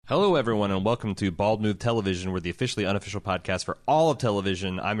Hello, everyone, and welcome to Bald Move Television. We're the officially unofficial podcast for all of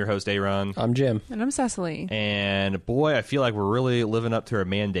television. I'm your host, Aaron. I'm Jim. And I'm Cecily. And boy, I feel like we're really living up to our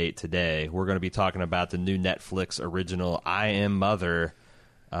mandate today. We're going to be talking about the new Netflix original, I Am Mother.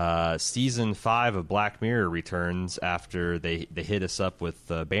 Season 5 of Black Mirror returns after they hit us up with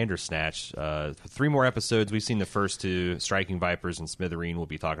Bandersnatch. 3 more episodes. We've seen the first 2, Striking Vipers and Smithereen. We'll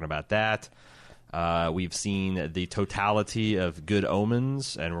be talking about that. We've seen the totality of Good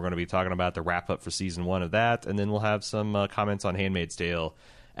Omens, and we're going to be talking about the wrap-up for Season 1 of that, and then we'll have some comments on Handmaid's Tale.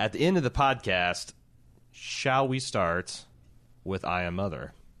 At the end of the podcast, shall we start with I Am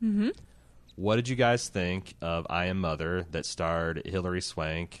Mother? Mm-hmm. What did you guys think of I Am Mother that starred Hilary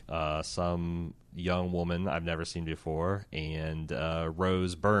Swank, some young woman I've never seen before, and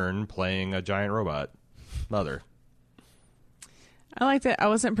Rose Byrne playing a giant robot mother? I liked it. I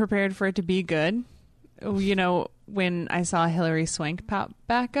wasn't prepared for it to be good. You know, when I saw Hilary Swank pop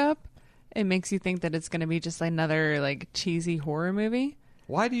back up, it makes you think that it's going to be just another like cheesy horror movie.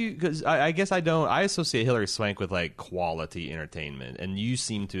 Why do you? Because I guess I don't. I associate Hilary Swank with like quality entertainment, and you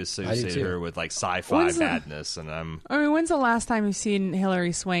seem to associate her with like sci-fi badness. And when's the last time you've seen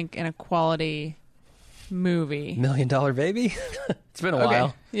Hilary Swank in a quality movie? $1 Million Baby? It's been a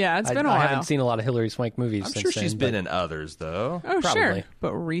while. Yeah, it's been a while. I haven't seen a lot of Hilary Swank movies I'm since sure then, she's been in others though. Oh, probably. sure.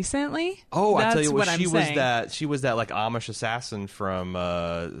 But recently? Oh, I tell you what, she was she was that like Amish assassin from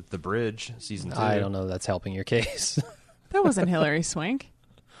The Bridge season 2. I don't know. That's helping your case. That wasn't Hilary Swank.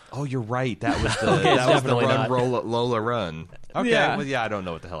 Oh, you're right. That was the Okay, that was the definitely Run not. Lola Run. Okay, Yeah. well, yeah, I don't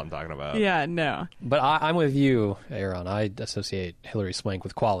know what the hell I'm talking about. Yeah, no. But I'm with you, Aaron. I associate Hilary Swank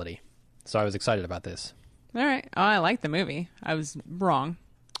with quality. So I was excited about this. All right. Oh, I like the movie. I was wrong.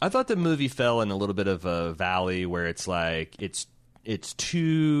 I thought the movie fell in a little bit of a valley where it's like it's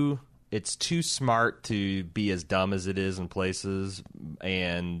too smart to be as dumb as it is in places,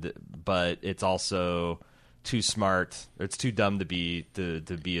 but it's also too smart. Or it's too dumb to be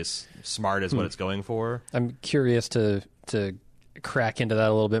as smart as what it's going for. I'm curious to crack into that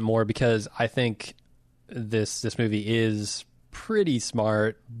a little bit more because I think this movie is pretty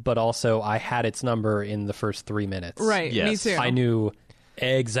smart, but also I had its number in the first 3 minutes. Right, Yes. me too. I knew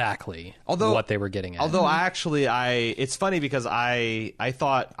exactly what they were getting at. Although it's funny because I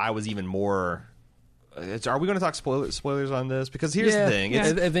thought I was even more. Are we going to talk spoilers on this? Because here's the thing.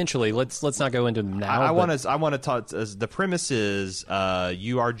 Eventually, let's not go into them now. I want to talk. The premise is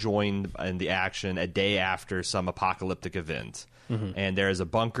you are joined in the action a day after some apocalyptic event. Mm-hmm. And there is a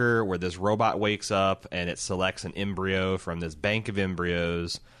bunker where this robot wakes up and it selects an embryo from this bank of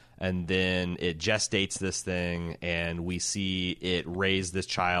embryos, and then it gestates this thing, and we see it raise this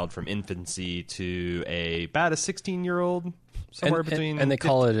child from infancy to about a 16-year-old, somewhere between. And they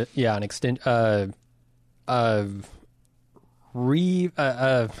call it an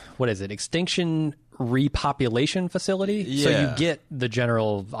what is it? Extinction repopulation facility. Yeah. So you get the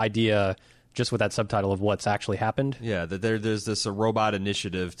general idea just with that subtitle of what's actually happened. Yeah, there's this robot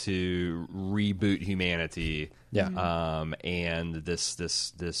initiative to reboot humanity. Yeah. And this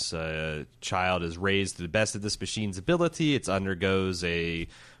child is raised to the best of this machine's ability. It undergoes a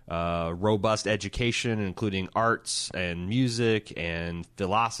robust education, including arts and music and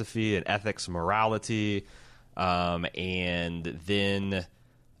philosophy and ethics and morality. And then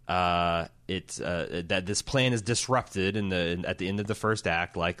it's that this plan is disrupted at the end of the first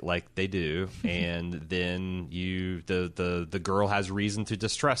act, like they do, and then the girl has reason to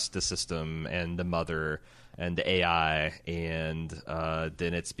distrust the system and the mother and the AI, and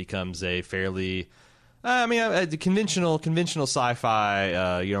then it becomes a fairly. The conventional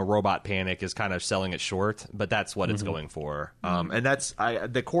sci-fi, robot panic is kind of selling it short, but that's what it's going for. And that's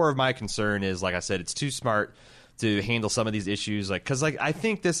the core of my concern is, like I said, it's too smart to handle some of these issues, because I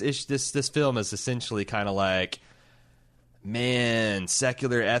think this film is essentially kind of like, man,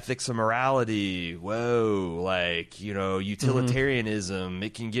 secular ethics and morality, whoa, utilitarianism,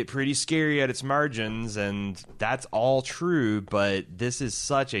 it can get pretty scary at its margins, and that's all true, but this is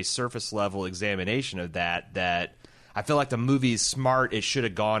such a surface level examination of that I feel like the movie is smart. It should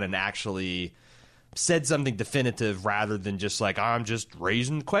have gone and actually said something definitive rather than just like, I'm just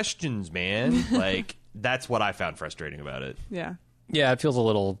raising questions, man. Like, that's what I found frustrating about it. Yeah. Yeah, it feels a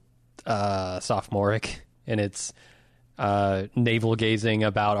little sophomoric in its navel gazing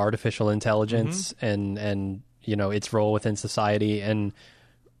about artificial intelligence and its role within society, and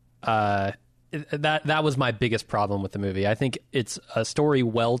that was my biggest problem with the movie. I think it's a story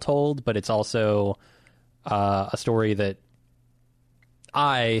well told, but it's also a story that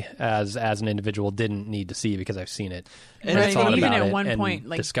I, as an individual, didn't need to see because I've seen it. And I've thought even about at it one and point,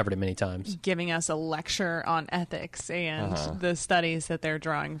 like, discovered it many times. giving us a lecture on ethics and the studies that they're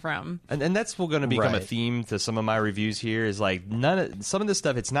drawing from. And that's going to become a Right. theme to some of my reviews here is like some of this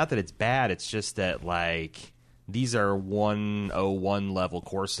stuff, it's not that it's bad, it's just that like these are 101 level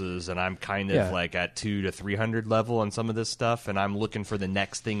courses and I'm kind of Yeah. like at 200 to 300 level on some of this stuff, and I'm looking for the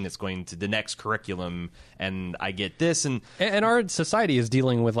next thing that's going to the next curriculum, and I get this and our society is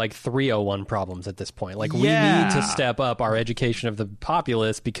dealing with like 301 problems at this point. Like we Yeah. need to step up our education of the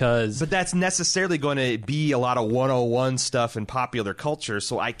populace because but that's necessarily going to be a lot of 101 stuff in popular culture,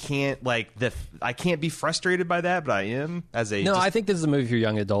 so I can't I can't be frustrated by that, but I am as a no, just- I think this is a movie for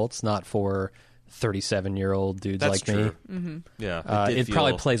young adults, not for 37-year-old dudes that's like true. me. Yeah, did It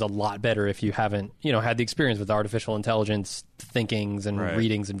probably feel- plays a lot better if you haven't, had the experience with artificial intelligence thinkings and Right.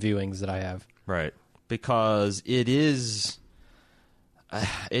 readings and viewings that I have. Right. Because it is,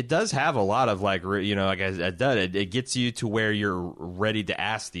 it does have a lot of like, like I said, it gets you to where you're ready to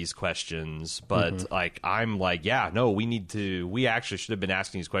ask these questions. But like, I'm like, yeah, no, we actually should have been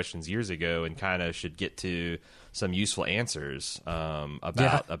asking these questions years ago and kind of should get to some useful answers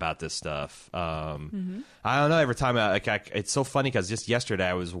about this stuff. I don't know. Every time it's so funny because just yesterday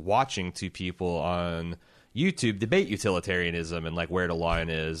I was watching two people on YouTube debate utilitarianism and like where the line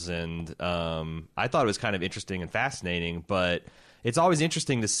is, and I thought it was kind of interesting and fascinating. But it's always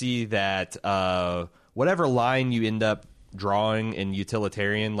interesting to see that whatever line you end up drawing in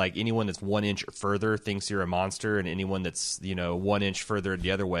utilitarian, like anyone that's 1 inch further thinks you're a monster, and anyone that's 1 inch further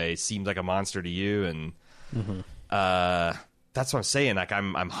the other way seems like a monster to you. And that's what I'm saying. Like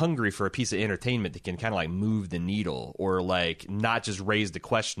I'm hungry for a piece of entertainment that can kind of like move the needle, or like not just raise the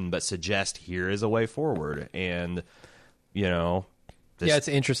question, but suggest here is a way forward. And Yeah, it's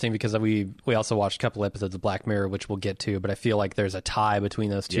interesting because we also watched a couple episodes of Black Mirror, which we'll get to, but I feel like there's a tie between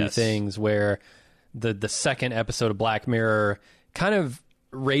those two Yes. things where the second episode of Black Mirror kind of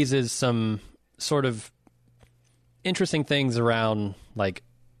raises some sort of interesting things around like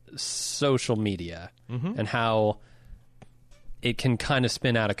social media and how it can kind of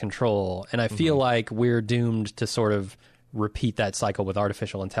spin out of control. And I feel like we're doomed to sort of repeat that cycle with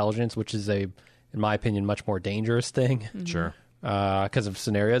artificial intelligence, which is in my opinion, much more dangerous thing. sure. Because of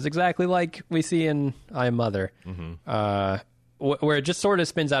scenarios exactly like we see in I Am Mother, where it just sort of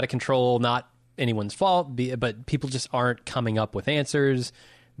spins out of control, not anyone's fault, but people just aren't coming up with answers.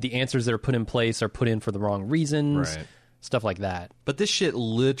 The answers that are put in place are put in for the wrong reasons, Right. stuff like that. But this shit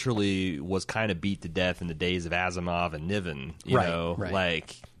literally was kind of beat to death in the days of Asimov and Niven. You Right, know, right.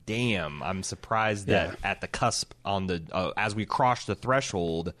 like, damn, I'm surprised that at the cusp on the as we crossed the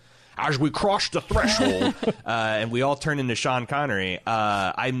threshold. And we all turn into Sean Connery.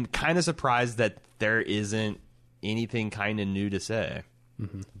 I'm kind of surprised that there isn't anything kind of new to say.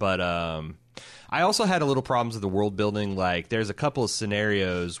 But I also had a little problems with the world building. Like, there's a couple of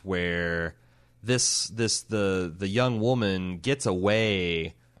scenarios where the young woman gets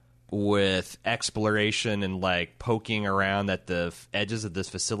away with exploration and like poking around at the edges of this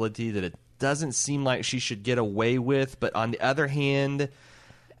facility that it doesn't seem like she should get away with. But on the other hand,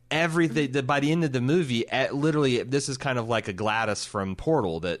 everything by the end of the movie, literally, this is kind of like a Gladys from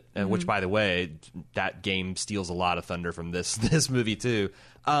Portal, that which, by the way, that game steals a lot of thunder from this movie too.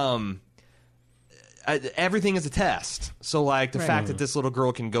 Everything is a test. So, like, the fact that this little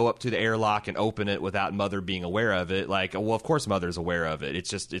girl can go up to the airlock and open it without Mother being aware of it, like, well, of course Mother's aware of it. It's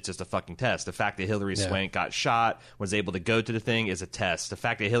just a fucking test. The fact that Hilary Swank got shot, was able to go to the thing, is a test. The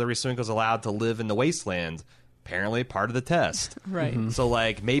fact that Hilary Swank was allowed to live in the wasteland, apparently part of the test. Right. So,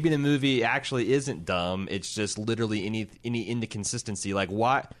 like, maybe the movie actually isn't dumb. It's just literally any inconsistency. Like,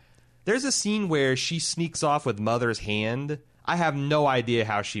 why? There's a scene where she sneaks off with Mother's hand. I have no idea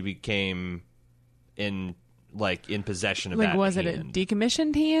how she became in possession of Like, that was it a hand.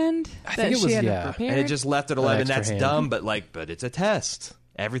 decommissioned hand I that think it she was, had yeah. prepared? And it just left at 11. extra That's hand. dumb, but it's a test.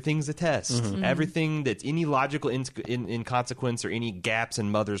 Everything's a test. Everything that's any logical in consequence or any gaps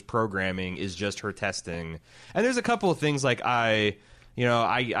in Mother's programming is just her testing. And there's a couple of things like I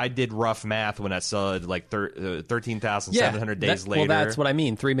did rough math when I saw it, like 13,700 days later. Well, that's what I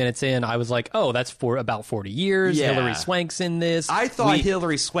mean. 3 minutes in, I was like, oh, that's for about 40 years. Yeah. Hilary Swank's in this. I thought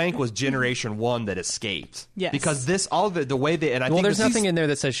Hilary Swank was Generation 1 that escaped. Yes. Because the way they... And I Well, think there's this is- nothing in there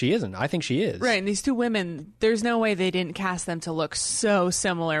that says she isn't. I think she is. Right, and these two women, there's no way they didn't cast them to look so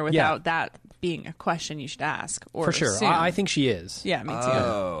similar without that being a question you should ask. Or For sure. assume. I think she is. Yeah, me too.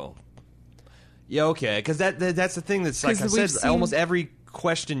 Oh. Yeah, okay. Because that's the thing that's, like I 'Cause we've said, seen- almost every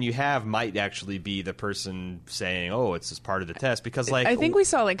question you have might actually be the person saying, "Oh, it's just part of the test," because like I think we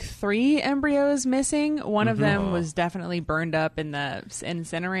saw like 3 embryos missing. One of them was definitely burned up in the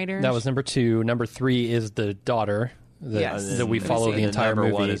incinerator. That was number 2. Number 3 is the daughter that we follow the entire number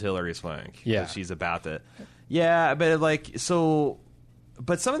movie. 1 is Hilary Swank. Yeah. She's about to. Yeah, but like so.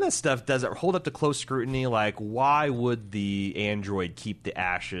 But some of that stuff doesn't hold up to close scrutiny. Like, why would the android keep the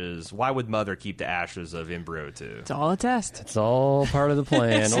ashes? Why would Mother keep the ashes of embryo 2? It's all a test. It's all part of the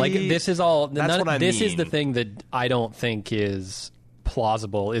plan. See, like this is all. that's what I this is mean. the thing that I don't think is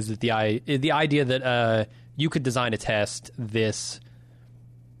plausible. Is that the idea that you could design a test this?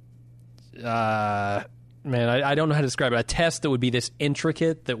 Man, I don't know how to describe it. A test that would be this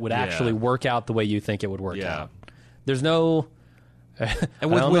intricate that would actually work out the way you think it would work out. There's no. I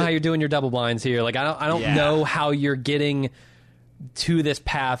don't know how you're doing your double blinds here. Like I don't know how you're getting to this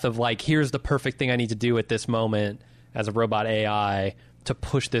path of like, here's the perfect thing I need to do at this moment as a robot AI to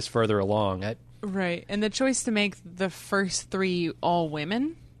push this further along. Right. And the choice to make the first 3 all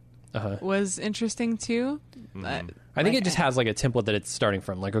women was interesting too. I think it just has like a template that it's starting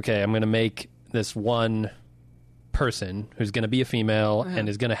from. Like, okay, I'm going to make this one person who's going to be a female and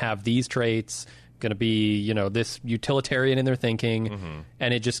is going to have these traits, going to be, this utilitarian in their thinking,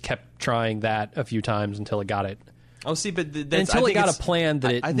 and it just kept trying that a few times until it got it. Oh, see, but until it got a plan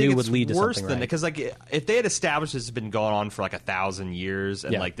that it knew would lead to worse something than right. Because like if they had established this has been going on for like 1,000 years,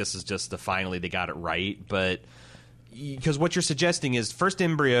 and like this is just the finally they got it right, but because what you're suggesting is first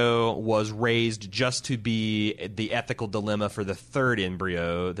embryo was raised just to be the ethical dilemma for the third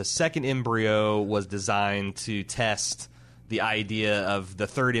embryo. The second embryo was designed to test the idea of the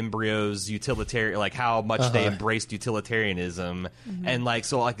third embryo's utilitarian, like how much they embraced utilitarianism, and like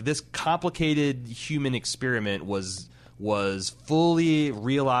so, like this complicated human experiment was fully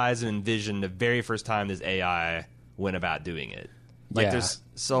realized and envisioned the very first time this AI went about doing it. Like there's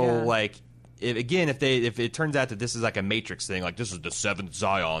like. If it turns out that this is like a Matrix thing, like this is the 7th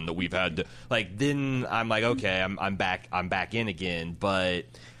Zion that we've had, like then I'm like, okay, I'm back in again. But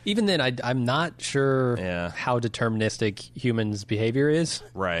even then, I'm not sure how deterministic humans' behavior is.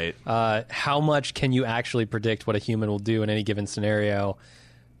 Right. How much can you actually predict what a human will do in any given scenario?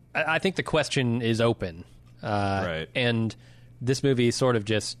 I think the question is open. Right. And this movie sort of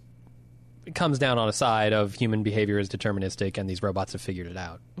just comes down on a side of human behavior is deterministic and these robots have figured it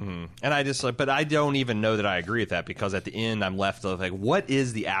out. And I just but I don't even know that I agree with that, because at the end I'm left with like, what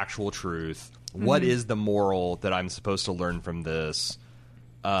is the actual truth? What is the moral that I'm supposed to learn from this?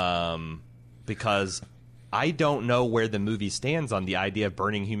 Because I don't know where the movie stands on the idea of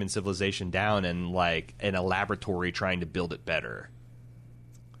burning human civilization down and like in a laboratory trying to build it better.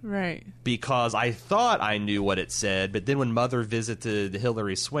 Right. Because I thought I knew what it said, but then when Mother visited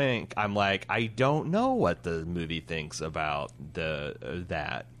Hilary Swank, I'm like, I don't know what the movie thinks about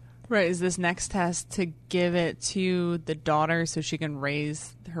that. Right. Is this next test to give it to the daughter so she can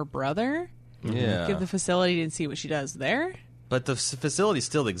raise her brother? Yeah. Give the facility and see what she does there? But the facility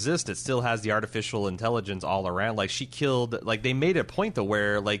still exists. It still has the artificial intelligence all around. Like, she killed... Like, they made a point, though,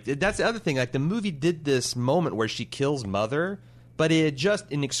 where... Like, that's the other thing. Like, the movie did this moment where she kills Mother... But it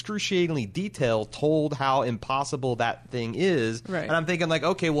just, in excruciatingly detail, told how impossible that thing is. Right. And I'm thinking, like,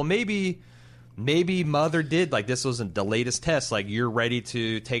 okay, well, maybe Mother did, like, this wasn't the latest test. Like, you're ready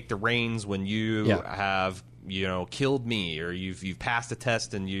to take the reins when you have, killed me, or you've passed a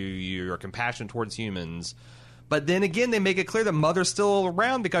test and you are compassionate towards humans. But then again, they make it clear that Mother's still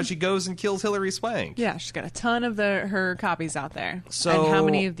around because she goes and kills Hilary Swank. Yeah, she's got a ton of her copies out there. So, and how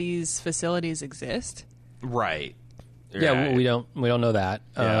many of these facilities exist? Right. Yeah, we don't know that.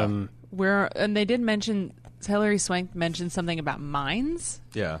 Yeah. And they did mention, Hilary Swank mentioned something about mines.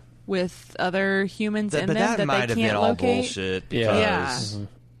 Yeah. With other humans in but them that might they have can't been all locate. bullshit. Yeah. Because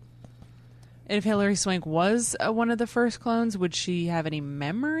And if Hilary Swank was one of the first clones, would she have any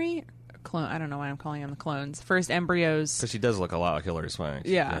memory? I don't know why I'm calling them the clones. First embryos. she does look a lot like Hilary Swank.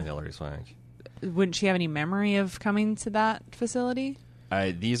 Yeah. Hilary Swank. Wouldn't she have any memory of coming to that facility?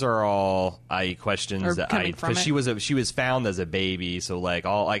 These are all questions Or that coming from because it. she was found as a baby, so like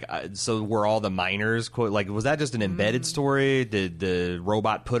so were all the minors like was that just an embedded story? Did the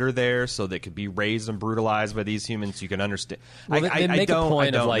robot put her there so that could be raised and brutalized by these humans? So you can understand. Well, they make a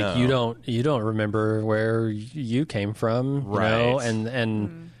point of like know. you don't remember where you came from, you know,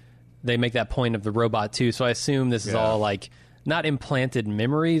 and they make that point of the robot too. So I assume this is all like not implanted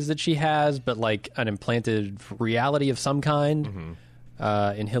memories that she has, but like an implanted reality of some kind.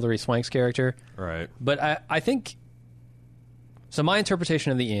 In Hilary Swank's character. Right. But I think... So my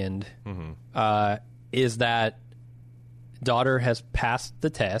interpretation of the end is that daughter has passed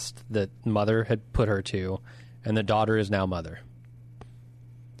the test that Mother had put her to, and the daughter is now Mother.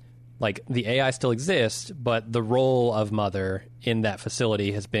 like the AI still exists, but the role of mother in that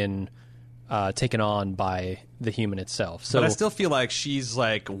facility has been taken on by the human itself. So, but I still feel like she's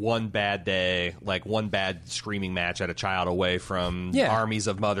like one bad day, like one bad screaming match at a child away from armies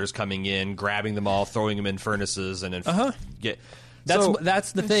of mothers coming in, grabbing them all, throwing them in furnaces, and then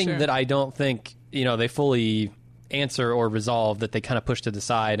that's the thing Sure. that I don't think they fully answer or resolve, that they kind of push to the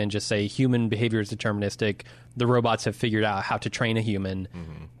side and just say human behavior is deterministic. The robots have figured out how to train a human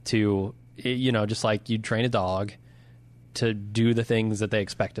to, just like you'd train a dog to do the things that they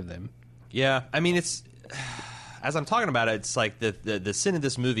expect of them. Yeah, I mean, it's as I'm talking about it, it's like the sin of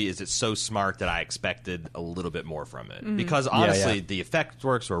this movie is it's so smart that I expected a little bit more from it. Because honestly, the effect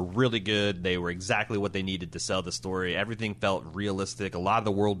works were really good. They were exactly what they needed to sell the story. Everything felt realistic. A lot of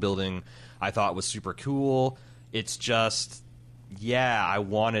the world building I thought was super cool. It's just, I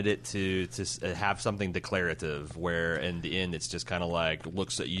wanted it to have something declarative where in the end it's just kind of like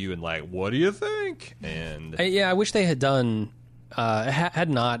looks at you and like, what do you think? And I wish they had done had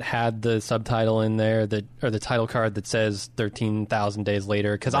not had the subtitle in there or the title card that says 13,000 days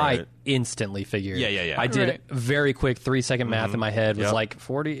later, because I instantly figured. Yeah. I did a very quick 3-second math in my head. Was like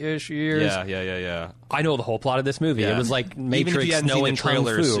 40-ish years. Yeah. I know the whole plot of this movie. Yeah. It was like Even if Matrix you hadn't seen knowing the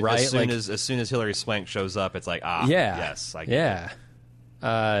trailers, Kung Fu, right? as soon as Hilary Swank shows up, it's like, yes, I get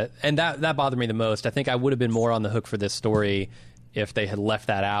it. And that bothered me the most. I think I would have been more on the hook for this story if they had left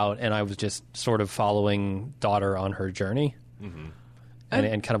that out, and I was just sort of following daughter on her journey.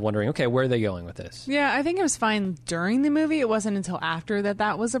 And kind of wondering, okay, where are they going with this? Yeah, I think it was fine during the movie. It wasn't until after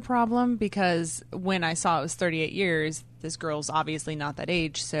that was a problem, because when I saw it was 38 years, this girl's obviously not that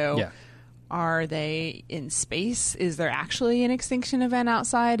age. So are they in space? Is there actually an extinction event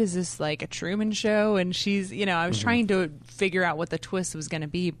outside? Is this like a Truman Show? And she's, I was trying to figure out what the twist was going to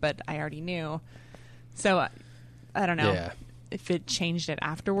be, but I already knew. So I don't know if it changed it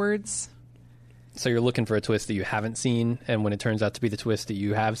afterwards. So you're looking for a twist that you haven't seen, and when it turns out to be the twist that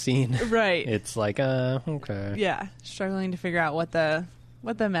you have seen, right? It's like, okay, yeah, struggling to figure out what the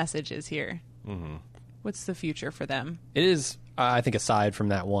message is here. What's the future for them? It is, I think, aside from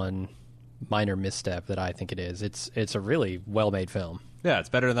that one minor misstep that I think it is, it's a really well made film. Yeah, it's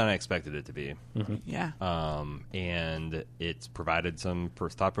better than I expected it to be. Yeah. And it's provided some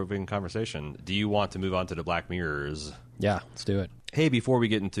thought-provoking conversation. Do you want to move on to the Black Mirrors? Yeah, let's do it. Hey, before we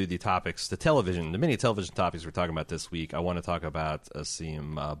get into the topics, the many television topics we're talking about this week, I want to talk about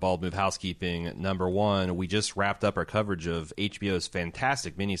some Bald Move housekeeping. Number one, we just wrapped up our coverage of HBO's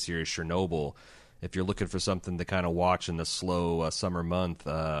fantastic miniseries Chernobyl. If you're looking for something to kind of watch in the slow summer month,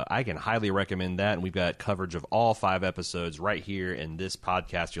 I can highly recommend that. And we've got coverage of all 5 episodes right here in this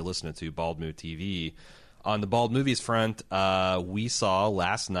podcast you're listening to, Bald Move TV. On the Bald Movies front, we saw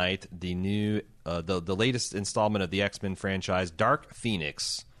last night the new, the latest installment of the X-Men franchise, Dark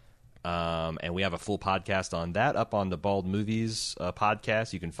Phoenix. And we have a full podcast on that up on the Bald Movies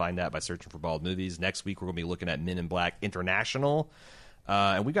podcast. You can find that by searching for Bald Movies. Next week, we're going to be looking at Men in Black International.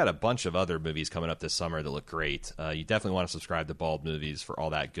 And we got a bunch of other movies coming up this summer that look great. You definitely want to subscribe to Bald Movies for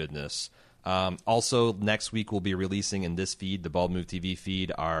all that goodness. Also, next week we'll be releasing in this feed, the Bald Move TV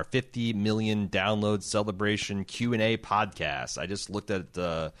feed, our 50 million download celebration Q&A podcast. I just looked at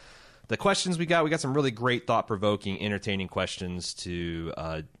the questions we got. We got some really great, thought-provoking, entertaining questions to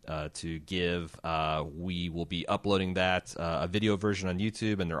give. We will be uploading that, a video version on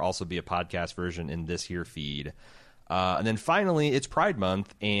YouTube, and there'll also be a podcast version in this here feed. And then finally, it's Pride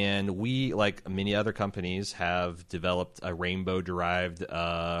Month, and we, like many other companies, have developed a rainbow-derived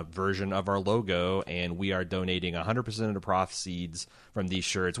version of our logo, and we are donating 100% of the proceeds from these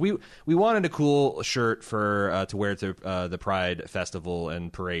shirts. We wanted a cool shirt for to wear to the Pride Festival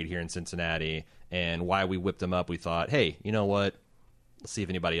and Parade here in Cincinnati, and while we whipped them up, we thought, hey, you know what? Let's see if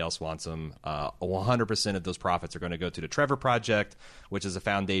anybody else wants them. 100% of those profits are going to go to the Trevor Project, which is a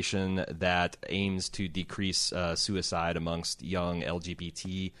foundation that aims to decrease suicide amongst young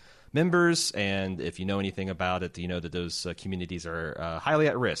LGBT members. And if you know anything about it, you know that those communities are highly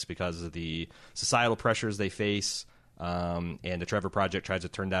at risk because of the societal pressures they face. And the Trevor Project tries to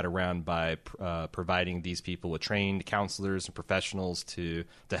turn that around by providing these people with trained counselors and professionals to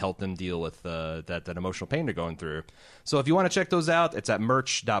help them deal with that emotional pain they're going through. So if you want to check those out, it's at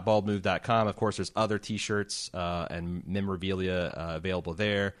merch.baldmove.com. Of course, there's other T-shirts and memorabilia available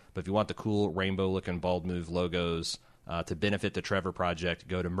there. But if you want the cool rainbow-looking Bald Move logos to benefit the Trevor Project,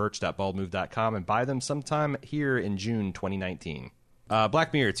 go to merch.baldmove.com and buy them sometime here in June 2019.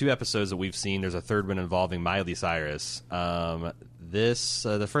 Black Mirror, 2 episodes that we've seen. There's a third one involving Miley Cyrus. The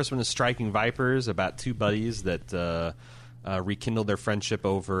first one is Striking Vipers, about 2 buddies that rekindle their friendship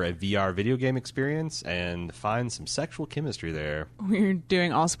over a VR video game experience and find some sexual chemistry there. We're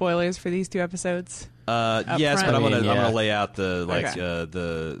doing all spoilers for these 2 episodes. Yes, front? but I'm I mean, gonna lay out the Okay.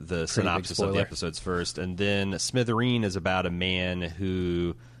 the synopsis of the spoiler. episodes first, and then Smithereen is about a man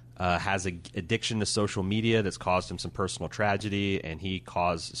who has an addiction to social media that's caused him some personal tragedy, and he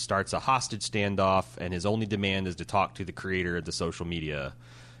starts a hostage standoff, and his only demand is to talk to the creator of the social media,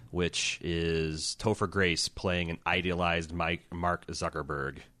 which is Topher Grace playing an idealized Mark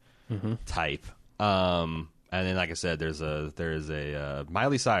Zuckerberg type. And then, like I said, there is a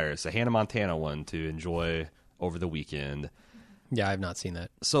Miley Cyrus, a Hannah Montana one to enjoy over the weekend. Yeah, I've not seen that.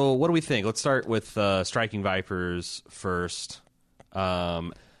 So, what do we think? Let's start with Striking Vipers first.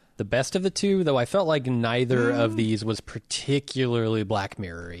 The best of the 2, though I felt like neither of these was particularly Black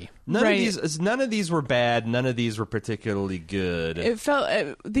Mirror-y. None of these were bad. None of these were particularly good. It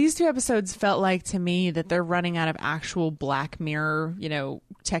felt these 2 episodes felt like to me that they're running out of actual Black Mirror,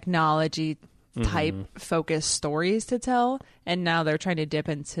 technology type focused stories to tell, and now they're trying to dip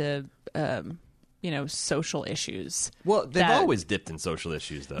into social issues. Well, they've always dipped in social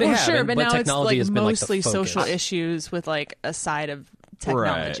issues, though. They Well, have, sure, but but now it's technology has been, like, the mostly social focus. issues with like a side of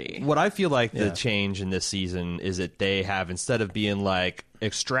technology. Right. What I feel like the Yeah. change in this season is that they have, instead of being like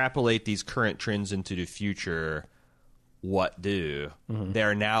extrapolate these current trends into the future, what do?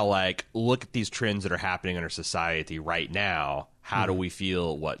 They're now like, look at these trends that are happening in our society right now. How do we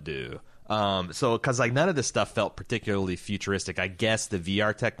feel? What do? So, because like none of this stuff felt particularly futuristic. I guess the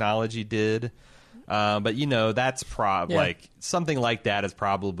VR technology did. But that's like something like that is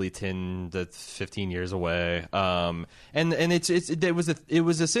probably 10 to 15 years away. And it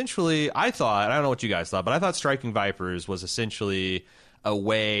was essentially, I thought, I don't know what you guys thought, but I thought Striking Vipers was essentially a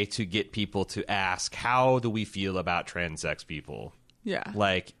way to get people to ask, how do we feel about trans-sex people? Yeah.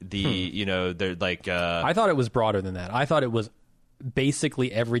 Like they're like I thought it was broader than that. I thought it was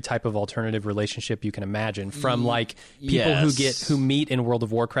basically every type of alternative relationship you can imagine, from like people who meet in World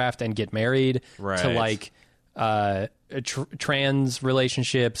of Warcraft and get married, to Right. like trans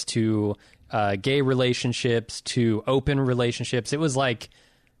relationships, to gay relationships, to open relationships. It was like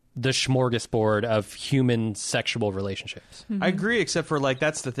the smorgasbord of human sexual relationships. I agree, except for like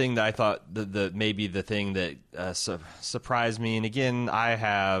that's the thing that I thought maybe the thing that surprised me. And again, I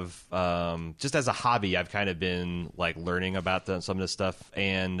have just as a hobby, I've kind of been like learning about some of this stuff,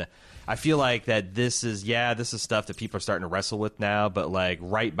 and I feel like that this is stuff that people are starting to wrestle with now. But like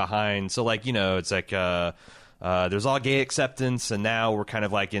right behind, so like it's like. There's all gay acceptance, and now we're kind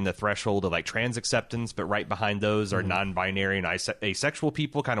of like in the threshold of like trans acceptance, but right behind those are non-binary and asexual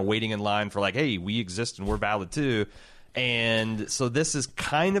people kind of waiting in line for like, hey, we exist and we're valid too. And so this is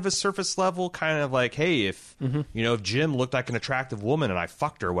kind of a surface level, kind of like, hey, if if Jim looked like an attractive woman and I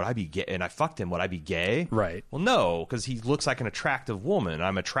fucked her, would I be gay? And I fucked him, would I be gay? Right. Well, no, because he looks like an attractive woman.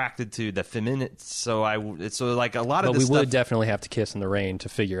 I'm attracted to the feminine. So like a lot of But this we would stuff, definitely have to kiss in the rain to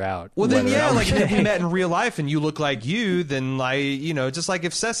figure out. well, then, whether or yeah, not like we're if we gay. met in real life and you look like you, then just like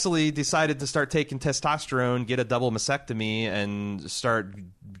if Cecily decided to start taking testosterone, get a double mastectomy, and start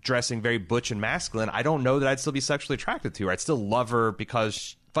dressing very butch and masculine, I don't know that I'd still be sexually attracted to her. I'd still love her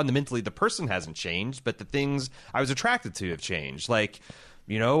because fundamentally the person hasn't changed, but the things I was attracted to have changed. Like,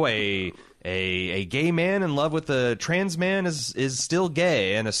 a gay man in love with a trans man is still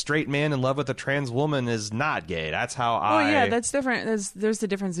gay, and a straight man in love with a trans woman is not gay. That's how that's different. There's the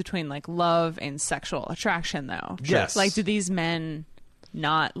difference between like love and sexual attraction, though. Yes. Like, do these men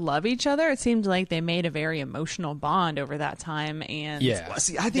not love each other? It seemed like they made a very emotional bond over that time, and Yeah.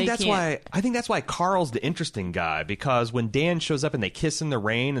 See, I think that's why Carl's the interesting guy, because when Dan shows up and they kiss in the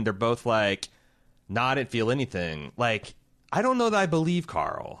rain and they're both like, "No, I didn't feel anything." Like, I don't know that I believe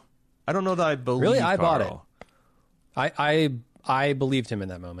Carl. I don't know that I believe. Really, I bought Carl. it. I believed him in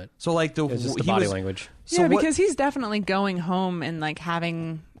that moment. So like It was just the body language. So yeah, what- because he's definitely going home and like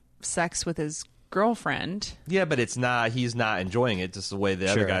having sex with his girlfriend. yeah, but it's not. He's not enjoying it. Just the way the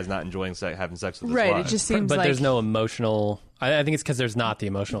other Sure. guy's not enjoying having sex with his Right. wife. It just seems But like there's no emotional. I think it's because there's not the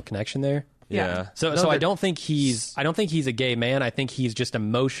emotional connection there. yeah. So, No, I there- don't think he's a gay man. I think he's just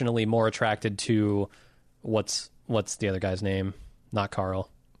emotionally more attracted to what's the other guy's name? Not Carl.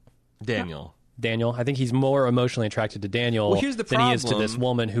 Daniel. Daniel. I think he's more emotionally attracted to Daniel Well, here's the than he is to problem. this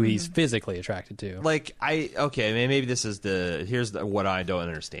woman who he's physically attracted to. Like maybe this is what I don't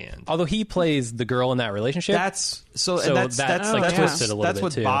understand. Although he plays the girl in that relationship. That's So that's that's, like, that's twisted a little that's bit,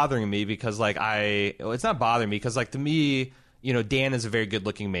 what's too. bothering me, because like it's not bothering me because like to me, Dan is a very good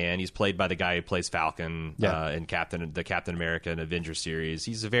looking man. He's played by the guy who plays Falcon in the Captain America and Avengers series.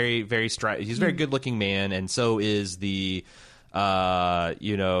 He's a very very he's a very good looking man, and so is the the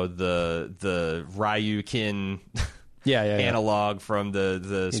Ryukin Yeah. analog from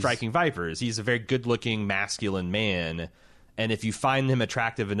the Striking Vipers. He's a very good-looking, masculine man. And if you find him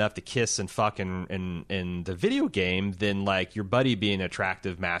attractive enough to kiss and fuck in the video game, then like your buddy being an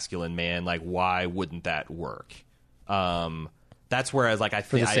attractive, masculine man, like why wouldn't that work? That's where I was like, I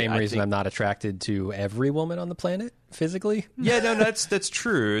For think the same reason think, I'm not attracted to every woman on the planet physically. Yeah, no, that's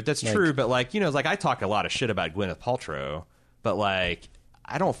true. That's true. But like, you know, like I talk a lot of shit about Gwyneth Paltrow, but like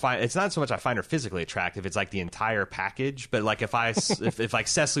I don't find it's not so much I find her physically attractive. It's like the entire package. But like if like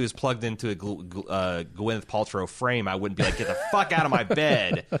Cecily was plugged into a Gwyneth Paltrow frame, I wouldn't be like, get the fuck out of my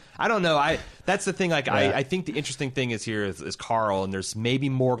bed. I don't know. That's the thing. Like I think the interesting thing is here is Carl, and there's maybe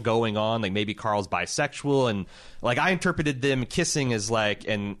more going on. Like maybe Carl's bisexual, and like I interpreted them kissing as like,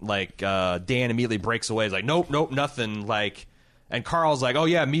 and like Dan immediately breaks away. He's like, nope, nothing. Like, and Carl's like, oh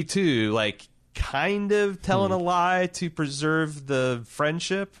yeah, me too. Like, kind of telling a lie to preserve the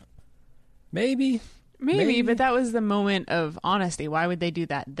friendship. Maybe, but that was the moment of honesty. Why would they do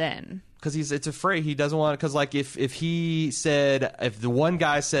that then? Because it's afraid he doesn't want. Because like if the one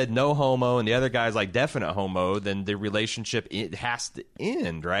guy said no homo and the other guy's like definite homo, then the relationship it has to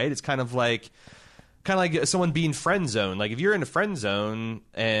end, right? It's kind of like someone being friend zoned. Like if you're in a friend zone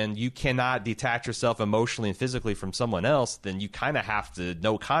and you cannot detach yourself emotionally and physically from someone else, then you kind of have to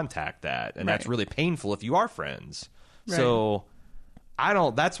no contact that, and that's really painful if you are friends. Right. So I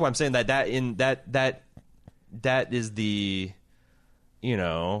don't. That's why I'm saying that is the, you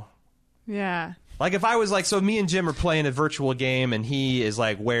know. Yeah. Like if I was like, so me and Jim are playing a virtual game and he is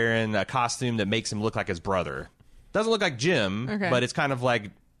like wearing a costume that makes him look like his brother. Doesn't look like Jim, but it's kind of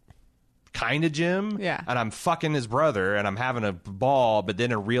Jim. Yeah. And I'm fucking his brother and I'm having a ball, but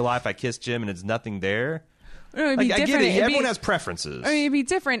then in real life I kiss Jim and it's nothing there. No, like, I get it. Everyone has preferences. I mean, it'd be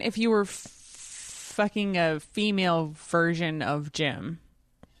different if you were fucking a female version of Jim.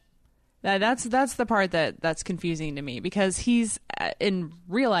 That's the part that's confusing to me, because he's in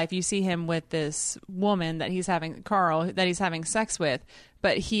real life you see him with this woman that he's having sex with,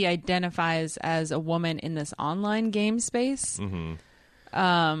 but he identifies as a woman in this online game space. Mm-hmm.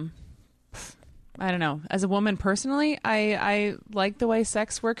 I don't know. As a woman personally, I like the way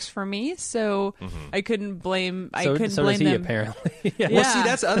sex works for me, so I couldn't blame. So blame does he, them. apparently. Yeah. Well, see,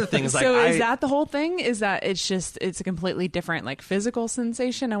 that's the other thing. Is like, so is that the whole thing? Is that it's a completely different like physical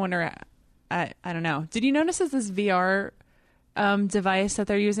sensation? I wonder. I don't know. Did you notice that this VR device that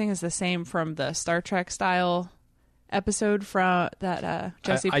they're using is the same from the Star Trek style episode from that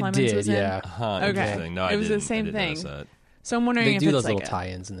Jesse Plemons I did, was in? yeah. Okay, Interesting. No, it was the same thing. So I'm wondering they if do it's those like little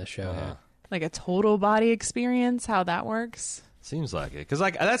tie-ins in the show. Yeah. like a total body experience, how that works. Seems like it, because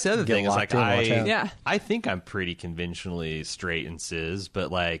like that's the other Get thing is locked like in, watch out. I think I'm pretty conventionally straight and cis,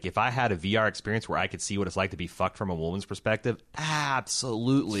 but like if I had a VR experience where I could see what it's like to be fucked from a woman's perspective,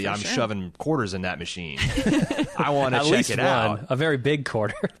 absolutely, I'm shoving quarters in that machine. I want to check it out. A very big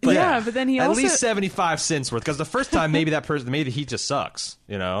quarter. But but then he at also least 75 cents worth, because the first time maybe he just sucks.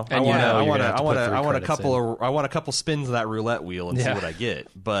 You know, And I want a a couple spins of that roulette wheel and see what I get.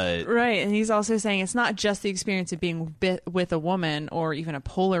 But right, and he's also saying it's not just the experience of being with a woman or even a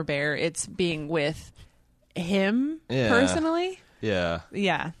polar bear, it's being with him personally. Yeah.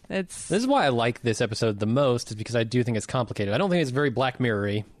 This is why I like this episode the most, is because I do think it's complicated. I don't think it's very Black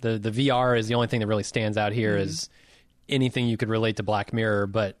Mirror-y. The VR is the only thing that really stands out here as anything you could relate to Black Mirror,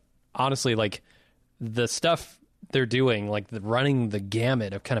 but honestly, like the stuff they're doing, like running the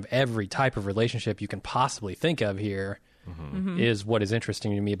gamut of kind of every type of relationship you can possibly think of here is what is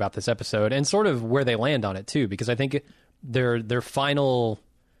interesting to me about this episode, and sort of where they land on it too, because I think their final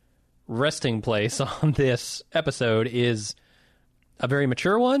resting place on this episode is a very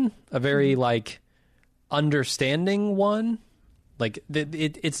mature one, a very like understanding one. Like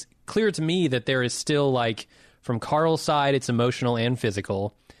it's clear to me that there is still, like, from Carl's side, it's emotional and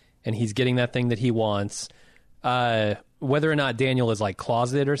physical, and he's getting that thing that he wants. Whether or not Daniel is like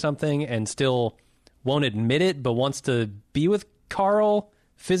closeted or something and still won't admit it, but wants to be with Carl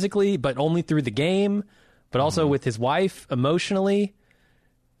physically, but only through the game, but also with his wife emotionally.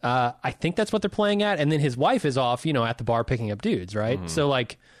 I think that's what they're playing at. And then his wife is off, at the bar picking up dudes, right? So,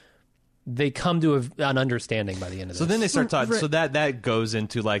 like, they come to an understanding by the end of this. So then they start talking. So that goes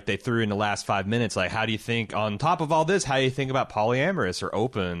into, like, they threw in the last 5 minutes, like, how do you think, on top of all this, how do you think about polyamorous or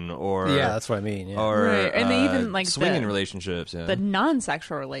open or... Yeah, that's what I mean. Yeah. Or and they even, like, swinging relationships. Yeah. The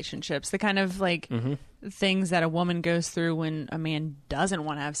non-sexual relationships, the kind of, like, things that a woman goes through when a man doesn't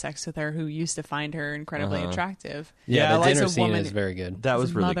want to have sex with her, who used to find her incredibly attractive. Yeah, the dinner scene woman is very good. That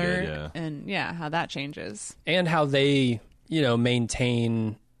was really mother, good, yeah. And, how that changes. And how they,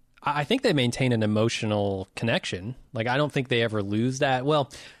 maintain... I think they maintain an emotional connection. Like, I don't think they ever lose that. Well,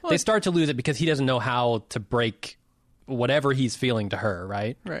 they start to lose it because he doesn't know how to break whatever he's feeling to her,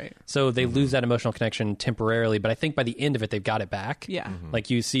 right? Right. So they lose that emotional connection temporarily, but I think by the end of it, they've got it back. Yeah. Like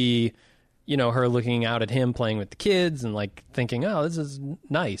you see, her looking out at him playing with the kids and like thinking, oh, this is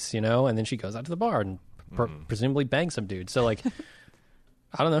nice, and then she goes out to the bar and presumably bangs some dude. So like,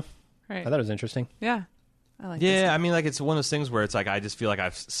 I don't know. Right. I thought it was interesting. Yeah. I like Yeah, this. I mean, like it's one of those things where it's like I just feel like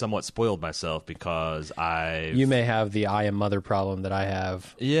I've somewhat spoiled myself because You may have the I am mother problem that I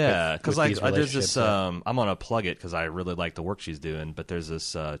have. Yeah, because like these there's this. relationships, yeah. I'm gonna plug it because I really like the work she's doing. But there's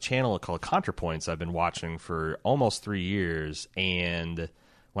this channel called ContraPoints I've been watching for almost 3 years, and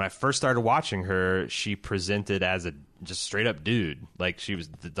when I first started watching her, she presented as a just straight up dude. Like she was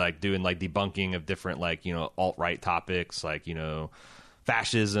like doing like debunking of different like alt right topics, like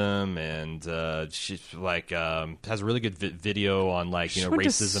fascism, and she's like has a really good video on like She went to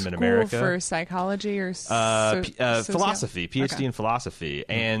racism in school America for psychology or philosophy, PhD Okay. in philosophy,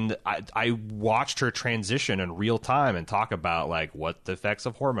 and I watched her transition in real time and talk about like what the effects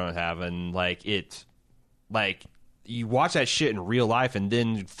of hormone have, and like you watch that shit in real life, and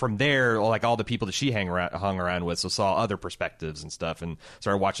then from there, like all the people that she hung around with, so saw other perspectives and stuff, and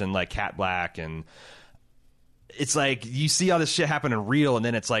started watching like Cat Black, and it's like you see all this shit happen in real, and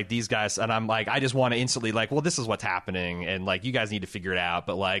then it's like these guys, and I'm like, I just want to instantly like, well, this is what's happening, and like you guys need to figure it out,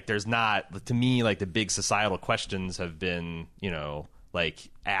 but like there's not, to me, like the big societal questions have been like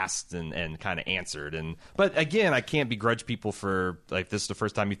asked and kind of answered, but again, I can't begrudge people for like this is the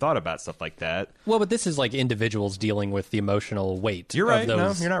first time you thought about stuff like that. Well, but this is like individuals dealing with the emotional weight You're right. of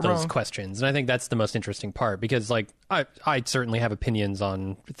those, No, you're not those wrong. questions. And I think that's the most interesting part because like I certainly have opinions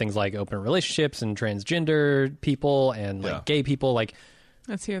on things like open relationships and transgender people and like Yeah. gay people. Like,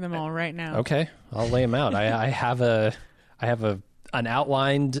 Let's hear them all right now. okay, I'll lay them out. I have an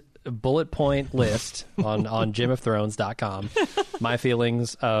outlined bullet point list on GameOfThrones.com. My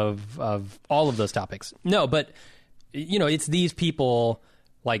feelings of all of those topics. No, but it's these people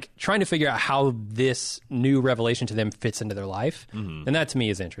like trying to figure out how this new revelation to them fits into their life, and that to me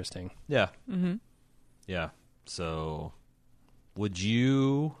is interesting. Yeah. Mm-hmm. Yeah. So, would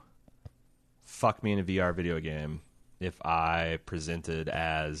you fuck me in a VR video game if I presented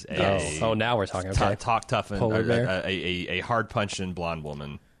as a Oh, now we're talking. Okay. talk tough and Polar bear? a hard punching blonde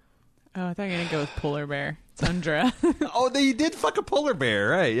woman? Oh, I thought you were going to go with polar bear. Tundra. Oh, they did fuck a polar bear,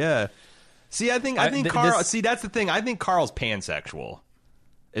 right? Yeah. See, I think th- Carl. this- See, that's the thing. I think Carl's pansexual,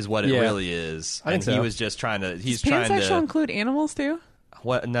 is what it Yeah. really is. I think and he so. was just trying to. He's Does trying pansexual to. include animals too?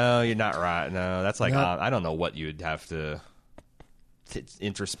 What? No, you're not right. No, that's like No. I don't know what you'd have to.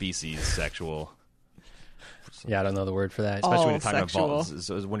 Interspecies sexual. Yeah, I don't know the word for that. Especially when All you're talking sexual.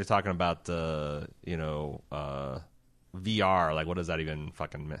 about when you're talking about VR, like what does that even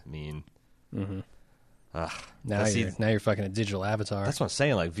fucking mean? Now see- you're fucking a digital avatar. That's what I'm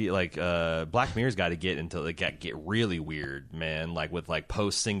saying. Like Black Mirror's got to get into like get really weird, man. Like with like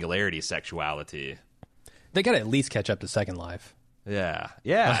post singularity sexuality. They got to at least catch up to Second Life. Yeah,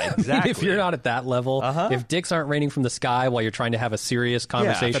 exactly. If you're not at that level, if dicks aren't raining from the sky while you're trying to have a serious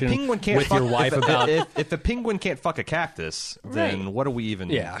conversation if a penguin can't with fuck, your wife if, about, if a penguin can't fuck a cactus, then Right. what are we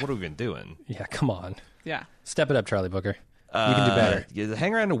even? Yeah. What are we even doing? yeah, come on, Yeah. step it up, Charlie Booker. You can do better. Yeah,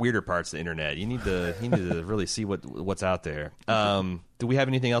 hang around the weirder parts of the internet. You need to really see what's out there. Do we have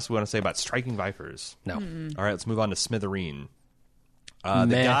anything else we want to say about Striking Vipers? No, All right, let's move on to Smithereen. The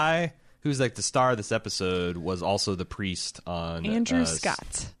Meh. guy who's like the star of this episode was also the priest on Andrew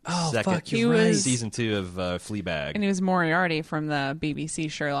Scott. Oh, second fuck, you're right. season 2 of Fleabag. And he was Moriarty from the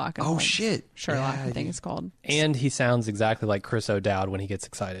BBC Sherlock. Oh, shit. Sherlock, Yeah, I think it's called. and he sounds exactly like Chris O'Dowd when he gets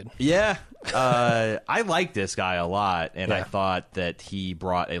excited. Yeah, I like this guy a lot, and I Yeah. thought that he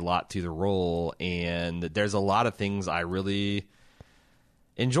brought a lot to the role. And there's a lot of things I really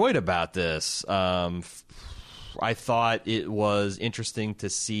enjoyed about this. I thought it was interesting to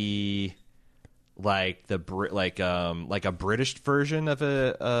see like like a British version of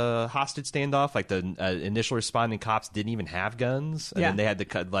a hostage standoff. Like the initial responding cops didn't even have guns, and Yeah. then they had to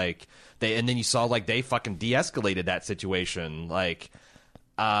cut and then you saw like they fucking de-escalated that situation. Like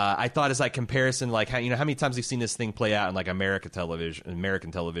I thought as like comparison, like how many times we've seen this thing play out in like American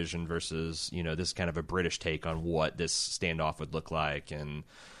television versus this kind of a British take on what this standoff would look like, and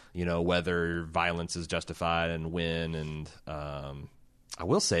whether violence is justified and when. And I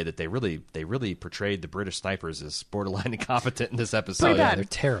will say that they really portrayed the British snipers as borderline incompetent in this episode. Pretty bad. They're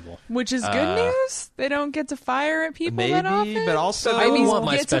terrible. Which is good news. They don't get to fire at people that Maybe, often. but also I would Maybe want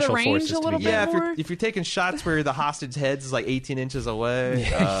my get to the special range forces a to little be bit Yeah, more. if you're taking shots where the hostage head's is like 18 inches away.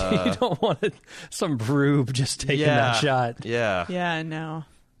 You don't want some rube just taking that shot. Yeah. Yeah, no.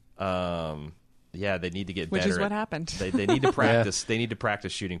 Yeah, they need to get Which better. is what happened. They need to practice. They need to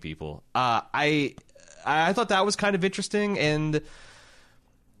practice shooting people. I thought that was kind of interesting. And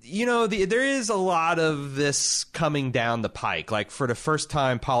there is a lot of this coming down the pike. Like, for the first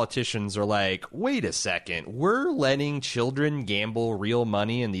time, politicians are like, wait a second, we're letting children gamble real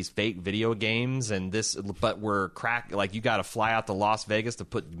money in these fake video games, but we're like, you got to fly out to Las Vegas to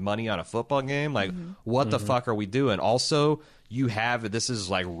put money on a football game. Like, what the fuck are we doing? Also, this is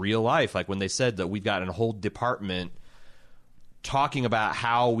like real life. Like, when they said that we've got a whole department talking about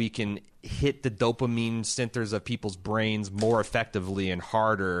how we can hit the dopamine centers of people's brains more effectively and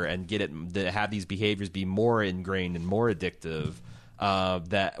harder, and get it to have these behaviors be more ingrained and more addictive.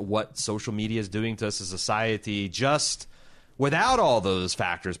 That what social media is doing to us as a society, just without all those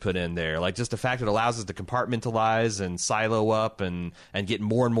factors put in there, like just the fact that it allows us to compartmentalize and silo up and get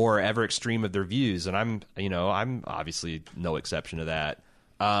more and more ever extreme of their views. And I'm obviously no exception to that.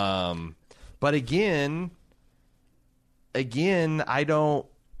 But again, I don't.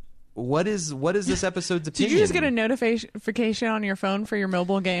 What is this episode's opinion? Did you just get a notification on your phone for your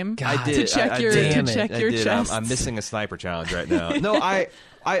mobile game? God, I did. To check your chest. I'm missing a sniper challenge right now. No, I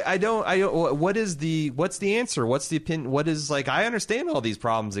don't. What's the answer? What's the opinion? What is, like, I understand all these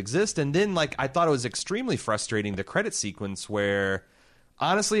problems exist, and then, like, I thought it was extremely frustrating, the credit sequence, where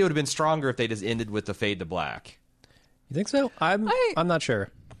honestly it would have been stronger if they just ended with the fade to black. You think so? I'm not sure.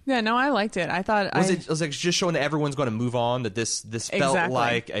 Yeah, no, I liked it. I thought it was like just showing that everyone's going to move on. That this felt Exactly.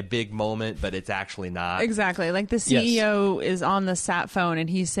 like a big moment, but it's actually not. Exactly. Like, the CEO is on the sat phone and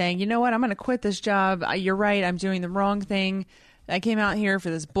he's saying, you know what, I'm going to quit this job. You're right. I'm doing the wrong thing. I came out here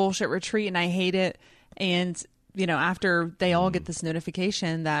for this bullshit retreat and I hate it. And, after they all get this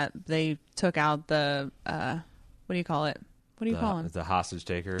notification that they took out the, what do you call it? What do you call him? The hostage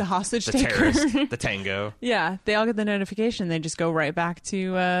taker. The hostage the taker. terrorist. The tango. Yeah. They all get the notification. They just go right back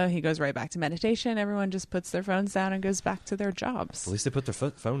to, he goes right back to meditation. Everyone just puts their phones down and goes back to their jobs. At least they put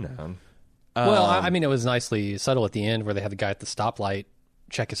their phone down. Well, I mean, it was nicely subtle at the end where they have the guy at the stoplight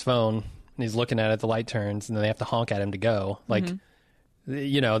check his phone, and he's looking at it, the light turns, and then they have to honk at him to go. Like,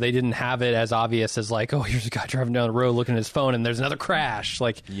 they didn't have it as obvious as, like, oh, here's a guy driving down the road looking at his phone and there's another crash.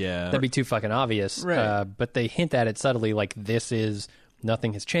 Like, Yeah. that'd be too fucking obvious. Right. But they hint at it subtly, like,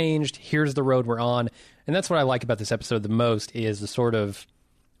 nothing has changed. Here's the road we're on. And that's what I like about this episode the most, is the sort of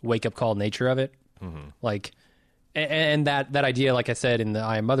wake-up call nature of it. Mm-hmm. Like, and that idea, like I said in the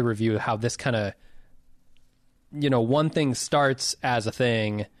I Am Mother review, how this kind of, one thing starts as a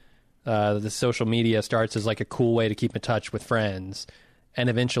thing, the social media starts as like a cool way to keep in touch with friends, and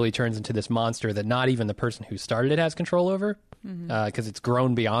eventually turns into this monster that not even the person who started it has control over, because it's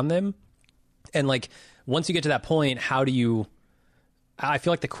grown beyond them. And, like, once you get to that point, I feel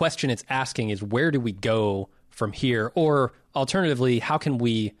like the question it's asking is, where do we go from here? Or alternatively, how can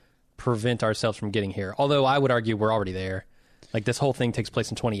we prevent ourselves from getting here? Although I would argue we're already there. Like, this whole thing takes place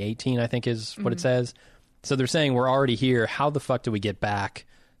in 2018, I think is what it says. So they're saying we're already here. How the fuck do we get back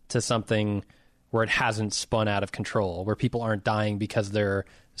to something where it hasn't spun out of control, where people aren't dying because they're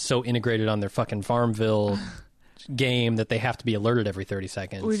so integrated on their fucking Farmville game that they have to be alerted every 30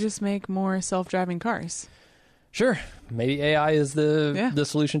 seconds? We just make more self-driving cars. Sure, maybe AI is the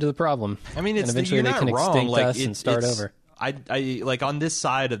solution to the problem. I mean, and eventually you're they can not wrong. extinct Like, us and start over. I like, on this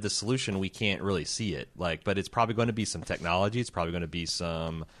side of the solution, we can't really see it. Like, but it's probably going to be some technology. It's probably going to be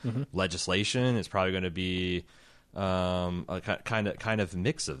some legislation. It's probably going to be a kind of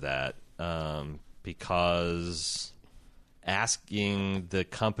mix of that, because asking the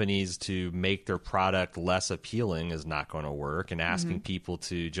companies to make their product less appealing is not going to work, and asking people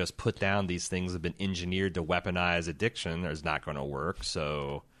to just put down these things that have been engineered to weaponize addiction is not going to work.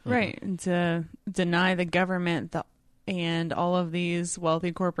 So Right. And to deny the government and all of these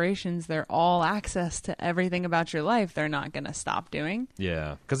wealthy corporations their all access to everything about your life, they're not going to stop doing.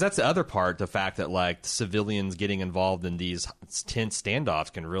 yeah, because that's the other part, the fact that, like, civilians getting involved in these tense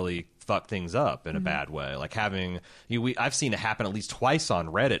standoffs can really fuck things up in a bad way. Like, I've seen it happen at least twice on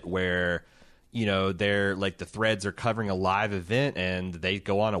Reddit where, they're like, the threads are covering a live event and they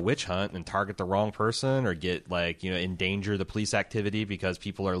go on a witch hunt and target the wrong person, or get, like, endanger the police activity because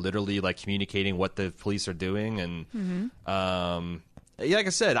people are literally, like, communicating what the police are doing. And like I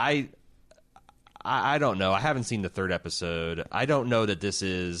said, I don't know. I haven't seen the third episode. I don't know that this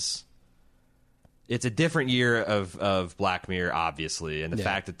is. It's a different year of Black Mirror, obviously, and the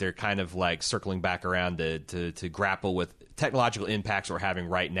fact that they're kind of, like, circling back around to grapple with technological impacts we're having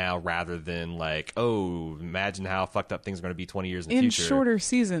right now, rather than, like, oh, imagine how fucked up things are going to be 20 years in the future. In shorter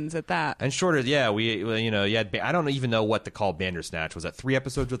seasons at that. And shorter, yeah. You had, I don't even know what to call Bandersnatch. Was that 3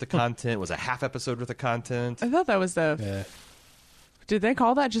 episodes worth of content? Was it a half episode worth of content? I thought that was the... Did they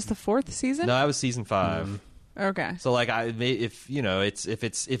call that just the 4th season? No, that was season 5. Okay. So like if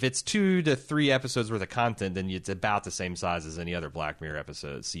it's 2 to 3 episodes worth of content, then it's about the same size as any other Black Mirror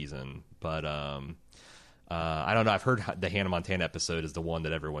episode season. But I don't know. I've heard the Hannah Montana episode is the one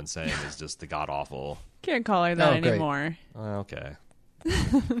that everyone's saying is just the god awful. Can't call her that Oh, great. anymore. Okay.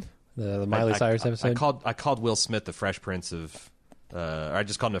 The Miley Cyrus episode. I called Will Smith the Fresh Prince of. Or I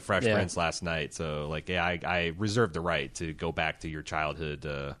just called him the Fresh Prince last night. So like, yeah, I reserve the right to go back to your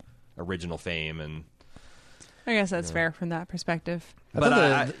childhood original fame and. I guess that's fair from that perspective. But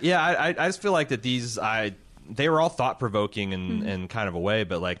I just feel like that they were all thought provoking in kind of a way.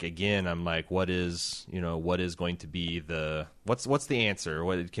 But like again, I'm like, what is going to be what's the answer?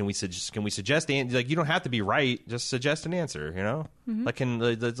 What can we suggest? Like you don't have to be right, just suggest an answer. Like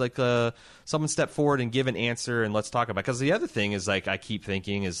someone step forward and give an answer and let's talk about. Because the other thing is like I keep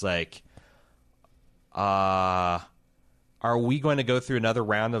thinking is like, are we going to go through another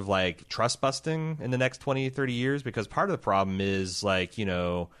round of like trust busting in the next 20, 30 years? Because part of the problem is like,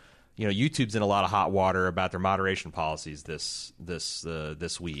 YouTube's in a lot of hot water about their moderation policies this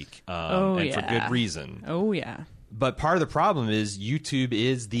week. And for good reason. Oh, yeah. But part of the problem is YouTube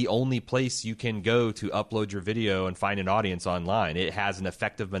is the only place you can go to upload your video and find an audience online. It has an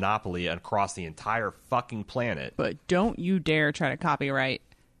effective monopoly across the entire fucking planet. But don't you dare try to copyright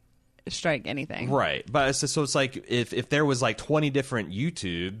strike anything. Right. But so it's like if there was like 20 different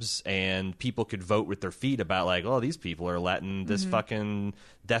YouTubes and people could vote with their feet about like, oh, these people are letting this fucking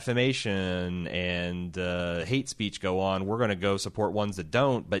defamation and hate speech go on, we're going to go support ones that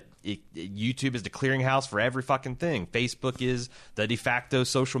don't. But YouTube is the clearinghouse for every fucking thing. Facebook is the de facto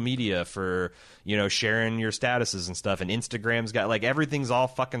social media for, sharing your statuses and stuff. And Instagram's got like everything's all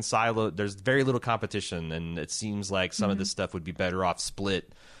fucking siloed. There's very little competition. And it seems like some of this stuff would be better off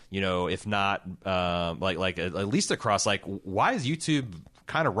split. If not, like at least across, like, why does YouTube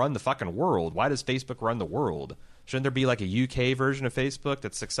kind of run the fucking world? Why does Facebook run the world? Shouldn't there be like a UK version of Facebook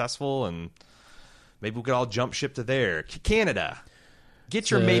that's successful and maybe we could all jump ship to there? Canada, get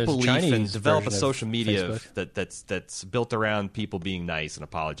your Maple Leaf Chinese and develop a version of social media Facebook. that's built around people being nice and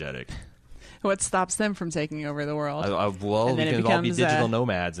apologetic. What stops them from taking over the world? Well, And we then can it all be becomes, digital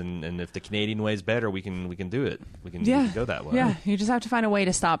nomads, and if the Canadian way is better, we can do it. We can go that way. Yeah, you just have to find a way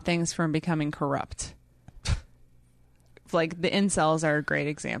to stop things from becoming corrupt. Like the incels are a great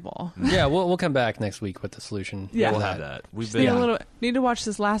example. Yeah, we'll come back next week with the solution. Yeah. We'll have that. We've Just been need to watch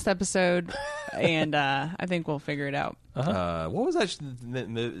this last episode, and I think we'll figure it out. what was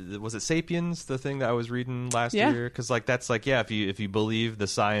that? Was it Sapiens? The thing that I was reading last Yeah. year? Because like that's like if you believe the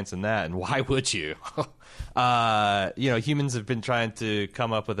science in that, and why would you? Humans have been trying to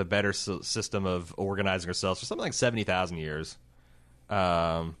come up with a better system of organizing ourselves for something like 70,000 years.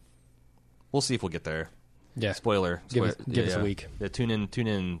 We'll see if we'll get there. Yeah. Spoiler. Give us a week. Yeah, tune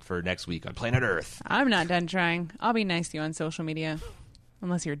in for next week on Planet Earth. I'm not done trying. I'll be nice to you on social media,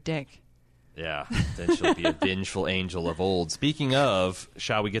 unless you're a dick. Yeah, then she'll be a vengeful angel of old. Speaking of,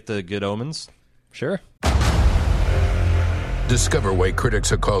 shall we get the good omens? Sure. Discover why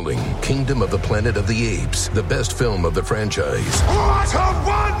critics are calling Kingdom of the Planet of the Apes the best film of the franchise. What a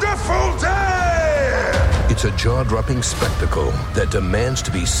wonderful day! It's a jaw-dropping spectacle that demands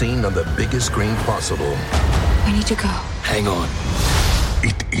to be seen on the biggest screen possible. We need to go. Hang on.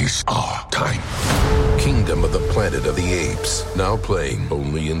 It is our time. Kingdom of the Planet of the Apes. Now playing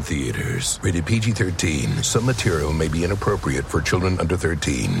only in theaters. Rated PG-13. Some material may be inappropriate for children under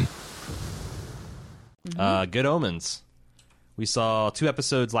 13. Good omens. We saw 2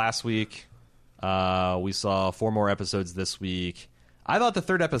 episodes last week. We saw 4 more episodes this week. I thought the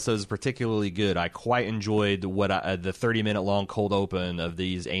 3rd episode was particularly good. I quite enjoyed the 30-minute long cold open of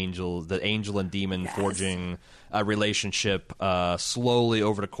these angels, the angel and demon forging a relationship slowly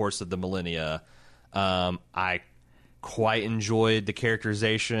over the course of the millennia. I quite enjoyed the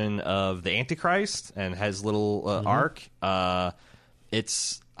characterization of the Antichrist and his little arc. I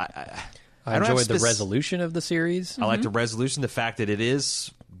enjoyed the resolution of the series. I like the resolution, the fact that it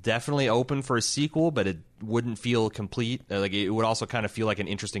is definitely open for a sequel, but it wouldn't feel complete. Like it would also kind of feel like an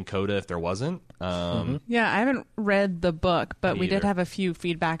interesting coda if there wasn't. Yeah, I haven't read the book, but Me we did either. have a few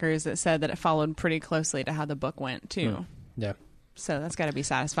feedbackers that said that it followed pretty closely to how the book went, too. Yeah. So that's got to be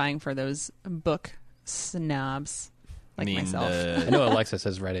satisfying for those book snobs like myself. I know Alexis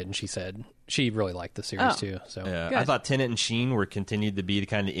has read it, and she said she really liked the series, too. So I Good. thought Tenet and Sheen were continued to be the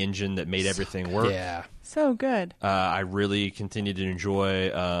kind of engine that made everything work. Yeah. So good. I really continued to enjoy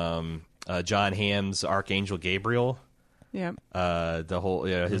John Hamm's Archangel Gabriel. Yep. The whole,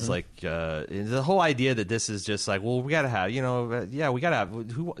 his the whole idea that this is just like, well, we gotta have, we gotta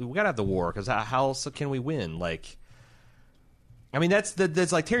have the war because how else can we win? Like, I mean,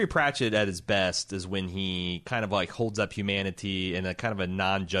 that's like Terry Pratchett at his best is when he kind of like holds up humanity in a kind of a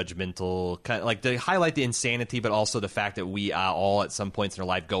non-judgmental kind of like to highlight the insanity, but also the fact that we all at some points in our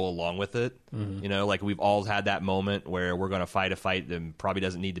life go along with it. You know, like we've all had that moment where we're going to fight a fight that probably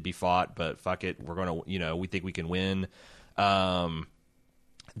doesn't need to be fought, but fuck it, we're going to, you know, we think we can win.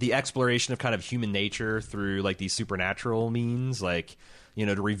 The exploration of kind of human nature through like these supernatural means, like, you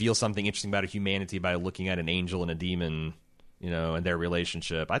know, to reveal something interesting about humanity by looking at an angel and a demon, you know, and their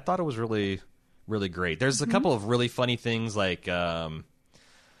relationship. I thought it was really, really great. There's a couple of really funny things like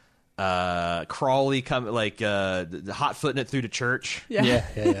Crawley hot-footing it through the church.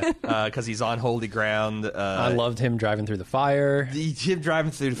 Yeah. Because he's on holy ground. I loved him driving through the fire. Him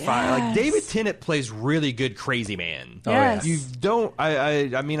driving through the fire. Like David Tennant plays really good crazy man. Yes. You don't.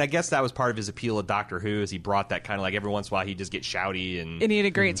 I mean, I guess that was part of his appeal of Doctor Who, is he brought that kind of like every once in a while he just gets shouty and he had a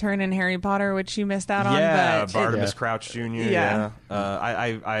great turn in Harry Potter, which you missed out on. yeah, but Barnabas Crouch Jr. Yeah.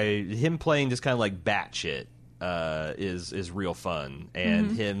 Him playing just kind of like batshit is real fun,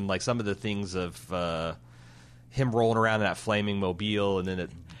 and him like some of the things of him rolling around in that flaming mobile and then it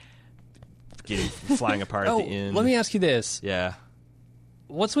getting flying apart at the end. Let me ask you this. Yeah.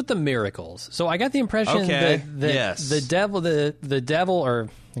 What's with the miracles? So I got the impression Okay. that Yes. the devil, or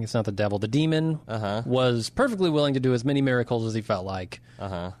I think it's not the devil, the demon, was perfectly willing to do as many miracles as he felt like.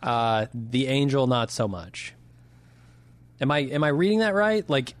 The angel, not so much. Am I reading that right?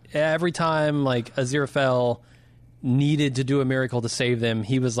 Like every time like Aziraphale needed to do a miracle to save them,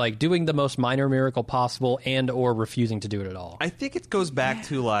 he was like doing the most minor miracle possible and or refusing to do it at all. I think it goes back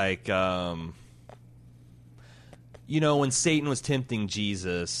to like you know, when Satan was tempting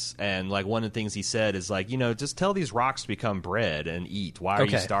Jesus, and like one of the things he said is like, you know, just tell these rocks to become bread and eat. Why are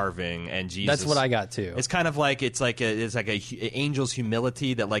you starving? And Jesus, that's what I got too. It's kind of like it's like a angel's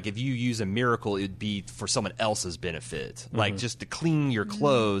humility that like if you use a miracle, it'd be for someone else's benefit. Like just to clean your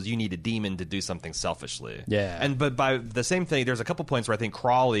clothes, you need a demon to do something selfishly. Yeah. And but by the same thing, there's a couple points where I think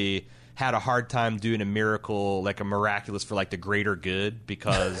Crawley had a hard time doing a miracle, like a miraculous for like the greater good,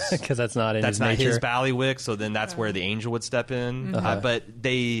 because that's not in that's his not nature. his bailiwick. So then that's where the angel would step in. But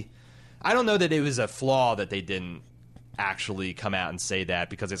I don't know that it was a flaw that they didn't actually come out and say that,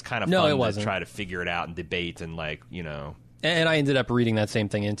 because it's kind of fun to try to figure it out and debate and like, you know. And I ended up reading that same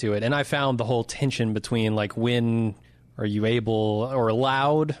thing into it, and I found the whole tension between like when are you able or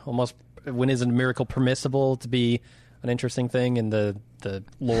allowed, almost when is a miracle permissible, to be an interesting thing in the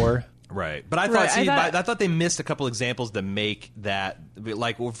lore. Right, but I thought I thought they missed a couple examples to make that,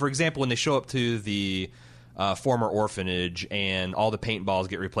 like, for example, when they show up to the former orphanage and all the paintballs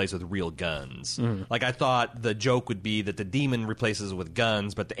get replaced with real guns. Like, I thought the joke would be that the demon replaces it with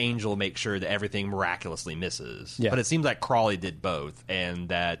guns, but the angel makes sure that everything miraculously misses. Yeah. But it seems like Crawley did both, and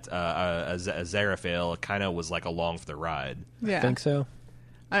that Aziraphale kind of was like along for the ride. Yeah. I think so.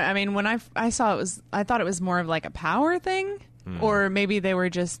 I mean, when I saw it, I thought it was more of like a power thing. Or maybe they were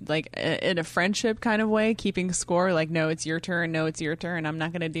just like in a friendship kind of way, keeping score. Like, no, it's your turn. No, it's your turn. I'm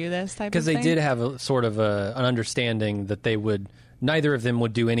not going to do this type of thing. Because they did have a sort of an understanding that neither of them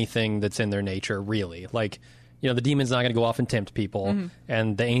would do anything that's in their nature, really. Like, you know, the demon's not going to go off and tempt people,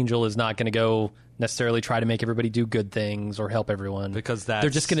 and the angel is not going to go necessarily try to make everybody do good things or help everyone, because they're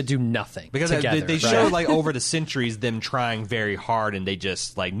just going to do nothing. Because together, they show like over the centuries them trying very hard, and they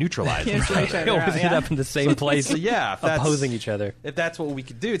just like neutralize each other. They always end up in the same place, So, yeah, if that's- opposing each other. If that's what we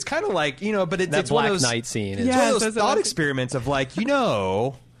could do, it's kind of like, you know, but it's That it's one Black of those Knight scene. It's one of those thought experiments of like, you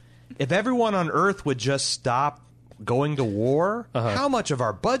know, if everyone on Earth would just stop going to war, how much of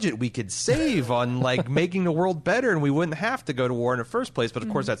our budget we could save on like making the world better, and we wouldn't have to go to war in the first place. But of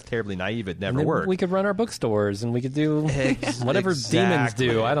course, that's terribly naive. It never worked. We could run our bookstores, and we could do whatever demons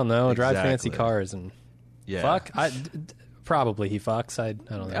do. I don't know, drive fancy Exactly. cars and Yeah. fuck. Probably he fucks. I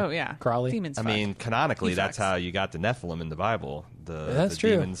don't know. Oh yeah, Crawley. Demons. I fuck. mean, canonically, He that's fucks. how you got the Nephilim in the Bible. That's the true.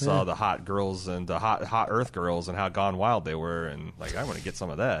 demons saw the hot girls and the hot Earth girls and how gone wild they were, and like, I want to get some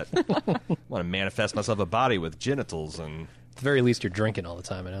of that. I want to manifest myself a body with genitals, and At the very least, you're drinking all the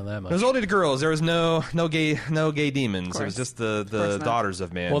time. I know that much. it was only the girls. There was no gay demons. It was just the course not. daughters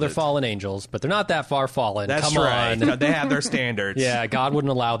of man. Well, they're that- fallen angels, but they're not that far fallen. That's Come right. on. They have their standards. Yeah, God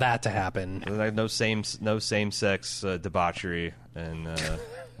wouldn't allow that to happen. There's no same sex debauchery, and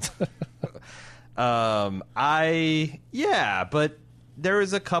but there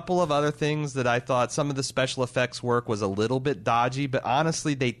was a couple of other things that I thought some of the special effects work was a little bit dodgy, but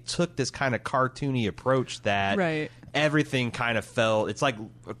honestly, they took this kind of cartoony approach that Right. everything kind of fell. It's like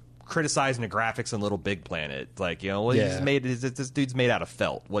criticizing the graphics in Little Big Planet. Like, you know, well, Yeah. this dude's made out of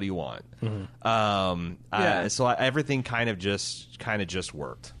felt. What do you want? Yeah. So everything kind of just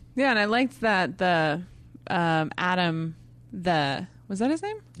worked. Yeah, and I liked that the Adam was that his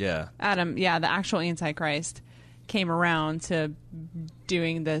name? Yeah. Adam, yeah, the actual Antichrist came around to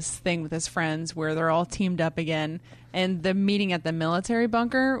doing this thing with his friends where they're all teamed up again. And the meeting at the military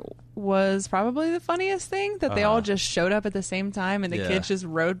bunker was probably the funniest thing, that they all just showed up at the same time and the kids just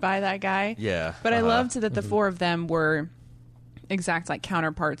rode by that guy. Yeah. But I loved that the four of them were exact like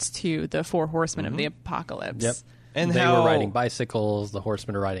counterparts to the four horsemen of the apocalypse. Yep. And they how were riding bicycles. The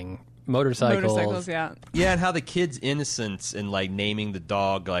horsemen are riding motorcycles. Yeah. Yeah, and how the kid's innocence in like naming the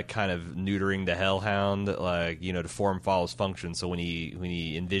dog, like kind of neutering the hellhound, like, you know, to form follows function. So when he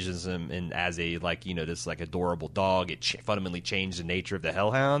envisions him in as a like, you know, this like adorable dog, it fundamentally changed the nature of the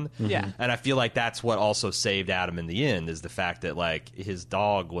hellhound. Yeah. And I feel like that's what also saved Adam in the end, is the fact that like his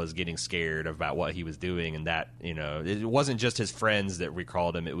dog was getting scared about what he was doing, and that, you know, it wasn't just his friends that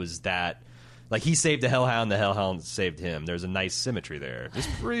recalled him. It was that. Like, he saved the hellhound saved him. There's a nice symmetry there. It's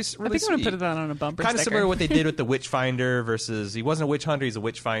really, really I think I'm sweet. going to put that on a bumper Kind of sticker. similar to what they did with the Witchfinder versus... He wasn't a witch hunter, he's a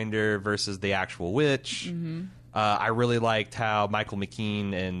witchfinder versus the actual witch. Mm-hmm. I really liked how Michael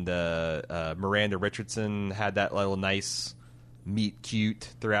McKean and Miranda Richardson had that little nice meet cute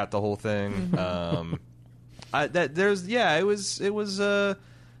throughout the whole thing.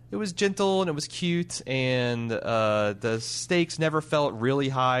 It was gentle and it was cute, and the stakes never felt really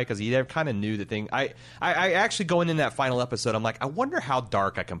high because you kind of knew the thing. I actually, going in that final episode, I'm like, I wonder how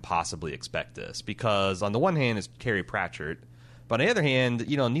dark I can possibly expect this, because on the one hand it's Carrie Pratchett, but on the other hand,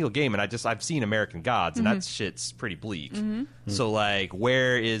 you know, Neil Gaiman. I've seen American Gods, and that shit's pretty bleak. So like,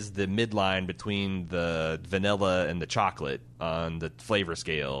 where is the midline between the vanilla and the chocolate on the flavor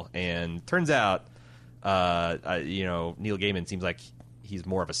scale? And turns out, you know, Neil Gaiman seems like he's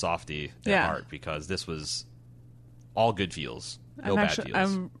more of a softie at heart, because this was all good feels, no bad feels.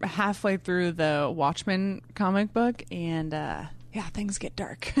 I'm halfway through the Watchmen comic book, and things get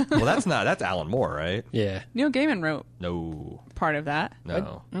dark. Well, that's Alan Moore, right? Yeah. Neil Gaiman wrote No, part of that.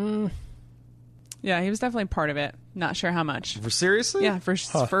 no. Yeah, he was definitely part of it. Not sure how much. For seriously? Yeah,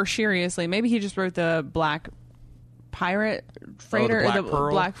 for seriously. Maybe he just wrote the Black Pirate Freighter, Black or the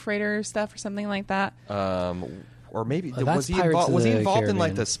Pearl? Black Freighter stuff, or something like that. Or maybe Well, was that's he Pirates of the involved in like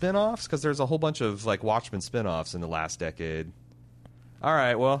Caribbean. the spin-offs? Because there's a whole bunch of like Watchmen spin-offs in the last decade. All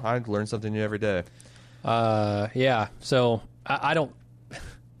right, well, I learn something new every day. Yeah. So I don't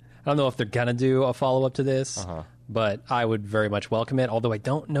know if they're gonna do a follow up to this, but I would very much welcome it. Although I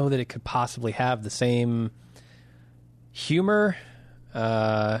don't know that it could possibly have the same humor.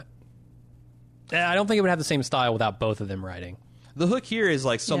 I don't think it would have the same style without both of them writing. The hook here is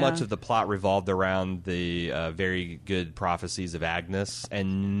like so Yeah. much of the plot revolved around the very good prophecies of Agnes,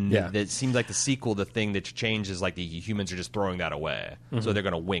 and it seems like the sequel, the thing that changed is like the humans are just throwing that away, so they're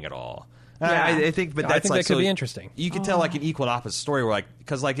going to wing it all. Yeah. I think, but I that's think like, that could so be interesting. You could tell like an equal and opposite story, where like,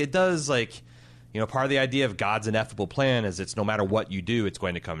 because like it does like, you know, part of the idea of God's ineffable plan is it's no matter what you do, it's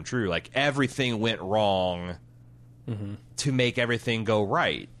going to come true. Like everything went wrong to make everything go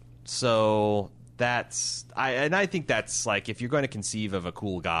right. So I think that's like, if you're going to conceive of a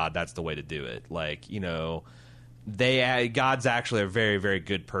cool God, that's the way to do it. Like, you know, God's actually a very, very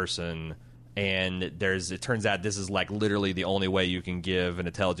good person, and it turns out this is like literally the only way you can give an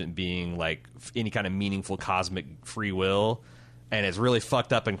intelligent being like any kind of meaningful cosmic free will, and it's really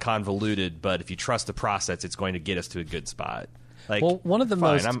fucked up and convoluted, but if you trust the process, it's going to get us to a good spot. Like, Well, one of the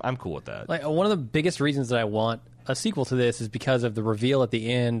fine, most- I'm cool with that. Like one of the biggest reasons that I want a sequel to this is because of the reveal at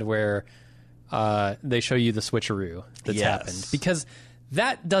the end where they show you the switcheroo that's Yes. happened, because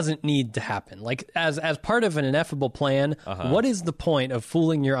that doesn't need to happen. Like as part of an ineffable plan, what is the point of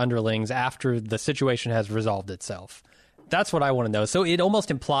fooling your underlings after the situation has resolved itself? That's what I want to know. So it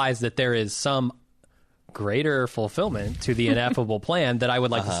almost implies that there is some greater fulfillment to the ineffable plan that I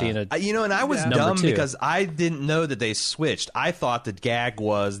would like to see in a You know, and I was Number dumb two. because I didn't know that they switched. I thought the gag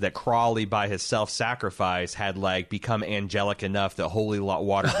was that Crawley, by his self-sacrifice, had like become angelic enough that holy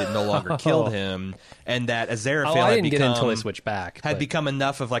water did no longer killed him, and that Aziraphale I had didn't get it become, until they switched back. had but- become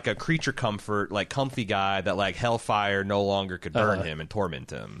enough of like a creature comfort, like comfy guy that like hellfire no longer could burn him and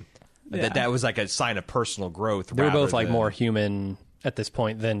torment him. Yeah. That was like a sign of personal growth. They were rather both like than- more human at this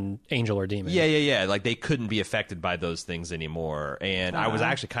point than angel or demon. Yeah. Like they couldn't be affected by those things anymore, and I was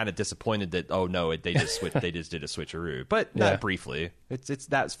actually kind of disappointed that they just switched. They just did a switcheroo, but not Yeah. briefly. It's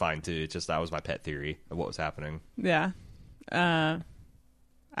that's fine too. It's just that was my pet theory of what was happening. Yeah.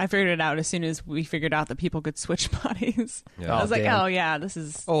 I figured it out as soon as we figured out that people could switch bodies. Yeah. I was like, damn. oh yeah, this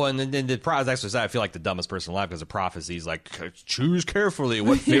is... Oh, and then the prize actually said, I feel like the dumbest person alive, because the prophecy is like, choose carefully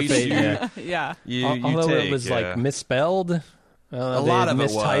what face you Yeah. Yeah. you Although take. it was yeah. like misspelled. A lot of it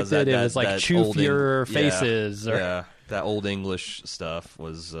was mistyped that, it. It was like that choose old your yeah, faces. Or, yeah, that old English stuff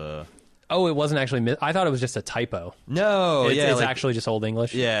was. Oh, it wasn't actually. I thought it was just a typo. No, It's like, actually just Old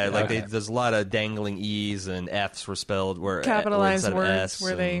English. yeah, like Okay. there's a lot of dangling E's and F's were spelled where Capitalized instead of words S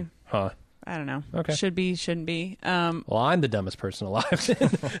where and- they, Huh. I don't know. Okay. Should be, shouldn't be. Well, I'm the dumbest person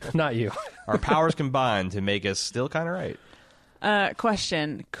alive, not you. our powers combined to make us still kind of right.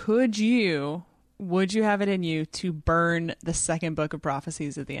 Question: would you have it in you to burn the second book of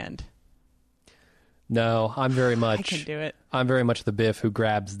prophecies at the end? No, I'm very much. I can do it. I'm very much the Biff who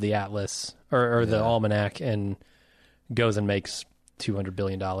grabs the atlas or the almanac and goes and makes $200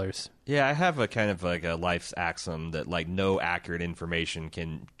 billion. Yeah, I have a kind of like a life's axiom that like no accurate information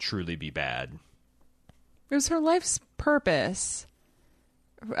can truly be bad. It was her life's purpose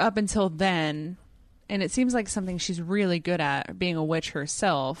up until then, and it seems like something she's really good at, being a witch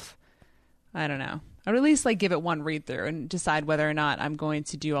herself. I don't know. I would at least like give it one read through and decide whether or not I'm going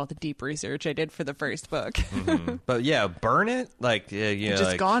to do all the deep research I did for the first book. But yeah, burn it like Just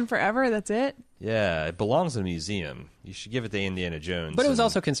like, gone forever. That's it. Yeah, it belongs in a museum. You should give it to Indiana Jones. But it was and-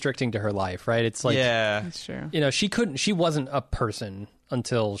 also constricting to her life, right? It's like, yeah, That's true. you know, she wasn't a person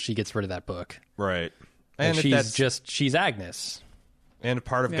until she gets rid of that book. right. And And if she's Agnes. and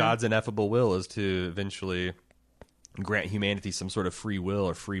part of Yeah. God's ineffable will is to eventually grant humanity some sort of free will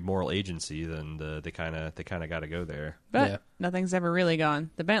or free moral agency. Then they kind of got to go there. But Yeah. nothing's ever really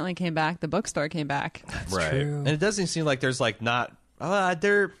gone. The Bentley came back. The bookstore came back. Right. true. And it doesn't seem like there's like not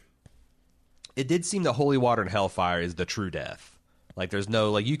there. It did seem that holy water and hellfire is the true death. Like there's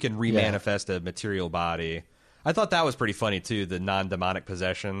no like you can remanifest a material body. I thought that was pretty funny too. The non-demonic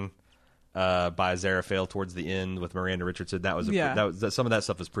possession by Aziraphale towards the end with Miranda Richardson. That was some of that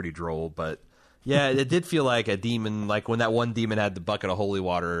stuff was pretty droll, but. Yeah, it did feel like a demon, like when that one demon had the bucket of holy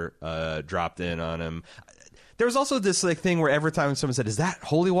water dropped in on him. There was also this like thing where every time someone said, "Is that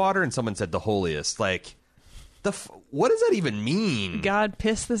holy water?" and someone said, "The holiest." Like, what does that even mean? God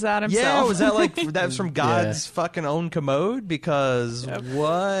pissed this out himself. Yeah, was that like that was from God's fucking own commode? Because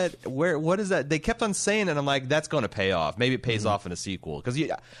what is that? They kept on saying it. And I'm like, that's going to pay off. Maybe it pays off in a sequel. Because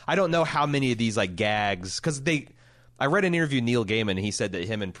I don't know how many of these like gags because I read an interview with Neil Gaiman, and he said that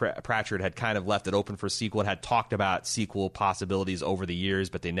him and Pratchett had kind of left it open for a sequel and had talked about sequel possibilities over the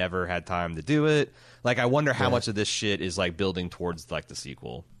years, but they never had time to do it. Like, I wonder how much of this shit is like building towards like the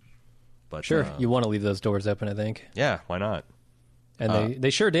sequel. But Sure, you want to leave those doors open, I think. yeah, why not? And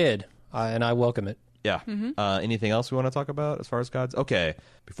they sure did, and I welcome it. Yeah. Anything else we want to talk about as far as gods? Okay.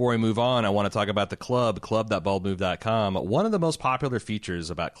 Before we move on, I want to talk about the club.baldmove.com. One of the most popular features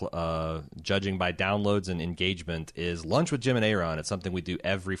about judging by downloads and engagement is Lunch with Jim and Aaron. It's something we do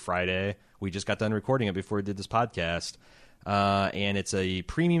every Friday. We just got done recording it before we did this podcast. And it's a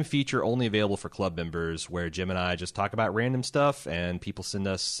premium feature only available for club members where Jim and I just talk about random stuff and people send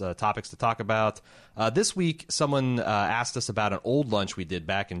us topics to talk about. This week, someone asked us about an old lunch we did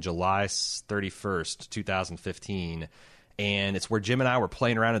back in July 31st, 2015. And it's where Jim and I were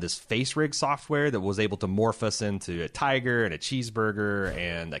playing around with this face rig software that was able to morph us into a tiger and a cheeseburger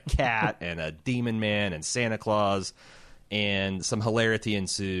and a cat and a demon man and Santa Claus. And some hilarity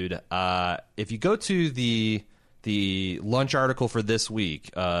ensued. If you go to the lunch article for this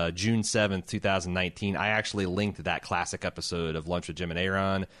week, June 7th, 2019, I actually linked that classic episode of Lunch with Jim and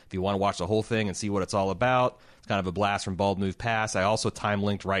Aaron. If you want to watch the whole thing and see what it's all about, it's kind of a blast from Bald Move Pass. I also time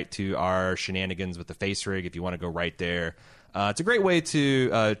linked right to our shenanigans with the face rig if you want to go right there. It's a great way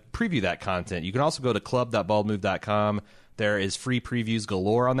to preview that content. You can also go to club.baldmove.com. There is free previews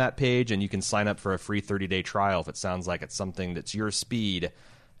galore on that page, and you can sign up for a free 30-day trial if it sounds like it's something that's your speed.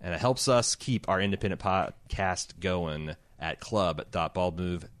 And it helps us keep our independent podcast going at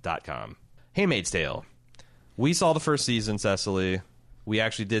club.baldmove.com. Handmaid's Tale. We saw the first season, Cecily. We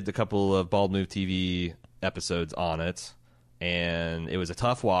actually did a couple of Bald Move TV episodes on it, and it was a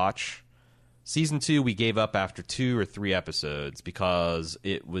tough watch. Season 2, we gave up after 2 or 3 episodes because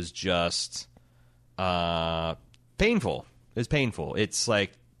it was just painful. It was painful. It's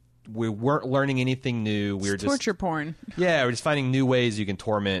like we weren't learning anything new. We were just torture porn. Yeah, we're just finding new ways you can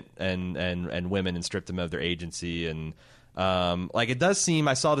torment and women and strip them of their agency. And like it does seem,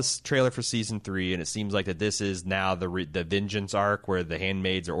 I saw this trailer for season 3, and it seems like that this is now the vengeance arc where the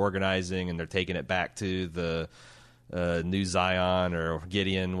handmaids are organizing and they're taking it back to the New Zion or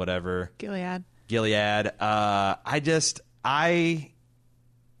Gideon, whatever. Gilead. How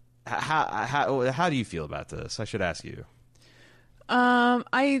do you feel about this? I should ask you.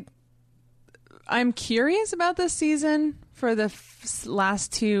 I'm curious about this season for the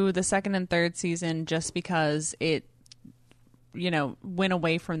last 2, the second and third season, just because it, went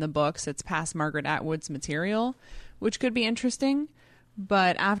away from the books. It's past Margaret Atwood's material, which could be interesting.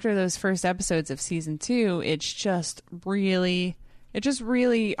 But after those first episodes of season 2, it's just really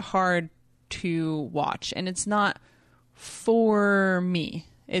hard to watch, and it's not for me.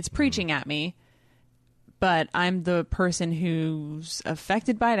 It's preaching at me, but I'm the person who's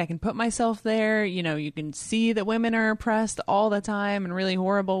affected by it. I can put myself there. You know, you can see that women are oppressed all the time in really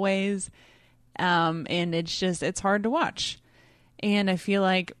horrible ways. And it's hard to watch. And I feel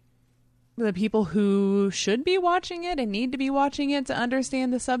like the people who should be watching it and need to be watching it to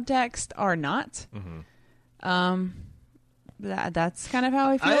understand the subtext are not. That's kind of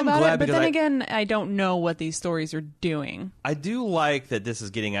how I feel about it. But then again, I don't know what these stories are doing. I do like that this is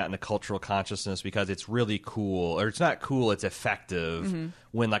getting out into cultural consciousness because it's really cool, or it's not cool, it's effective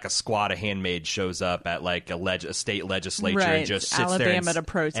when like a squad of handmaids shows up at like a state legislature and just sits Alabama there to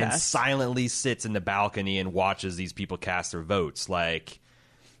protest. and silently sits in the balcony and watches these people cast their votes. Like,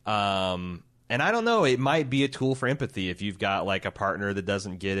 and I don't know, it might be a tool for empathy if you've got like a partner that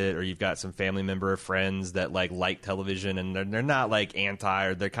doesn't get it, or you've got some family member or friends that like television and they're not like anti,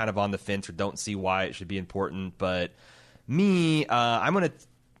 or they're kind of on the fence or don't see why it should be important. But me,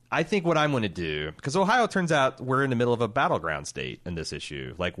 I think what I'm going to do, because Ohio, turns out we're in the middle of a battleground state in this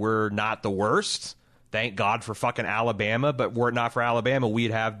issue. Like, we're not the worst. Thank God for fucking Alabama, but were it not for Alabama,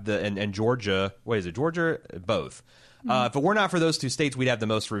 we'd have and Georgia. Wait, is it Georgia? Both. If it were not for those two states, we'd have the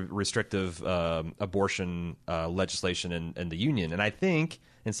most restrictive abortion legislation in the union. And I think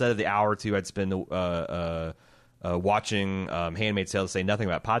instead of the hour or two I'd spend watching Handmaid's Tale to say nothing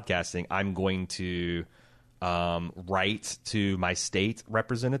about podcasting, I'm going to write to my state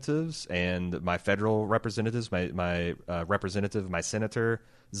representatives and my federal representatives, my representative, my senators,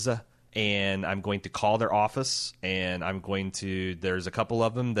 and I'm going to call their office, and there's a couple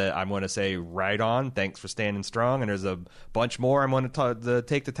of them that I'm going to say, right on, thanks for standing strong, and there's a bunch more I'm going to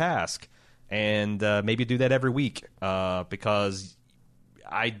take to task, and maybe do that every week, because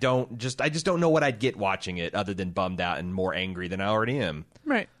I just don't know what I'd get watching it other than bummed out and more angry than I already am.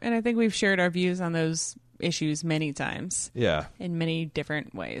 Right. And I think we've shared our views on those issues many times. Yeah. In many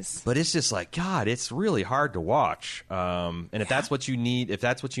different ways. But it's just like, God, it's really hard to watch. And if that's what you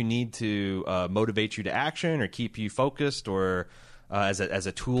need, to motivate you to action or keep you focused, or as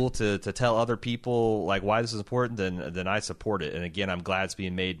a tool to tell other people like why this is important, then I support it. And again, I'm glad it's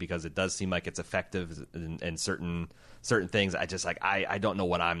being made because it does seem like it's effective in certain things. I don't know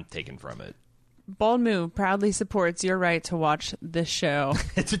what I'm taking from it. Bald Move proudly supports your right to watch this show.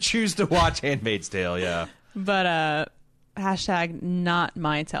 To choose to watch Handmaid's Tale, yeah. But hashtag not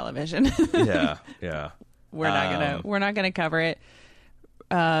my television. Yeah. We're not gonna cover it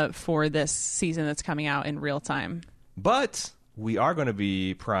for this season that's coming out in real time. But we are going to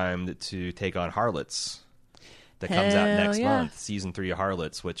be primed to take on Harlots. That comes out next month, season 3 of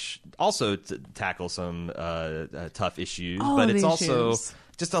Harlots, which also tackles some tough issues, but it's also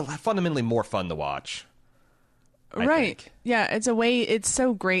just fundamentally more fun to watch. I think. Yeah, it's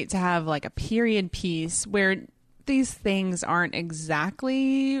so great to have like a period piece where these things aren't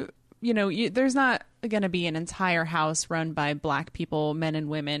exactly, there's not going to be an entire house run by black people, men and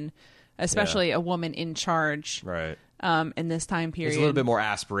women, especially a woman in charge. Right. In this time period. It's a little bit more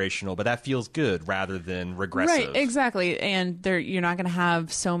aspirational, but that feels good rather than regressive. Right, exactly. And you're not going to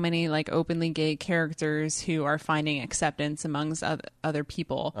have so many like openly gay characters who are finding acceptance amongst other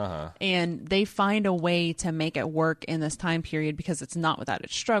people. And they find a way to make it work in this time period because it's not without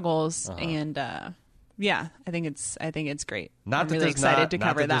its struggles. And I think it's great. I'm really excited to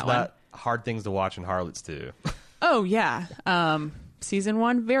cover that one. Not hard things to watch in Harlots too. Oh yeah. Season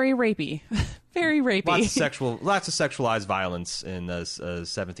 1, very rapey. Very rapey. Lots of sexualized violence in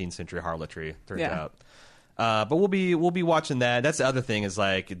 17th century harlotry, turns out. But we'll be watching that. That's the other thing, is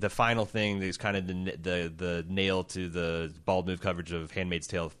like the final thing that's kind of the nail to the Bald Move coverage of Handmaid's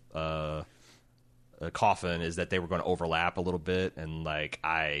Tale Coffin, is that they were going to overlap a little bit, and like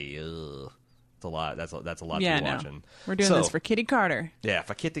it's a lot. That's a lot to be watching. We're doing this for Kitty Carter. Yeah,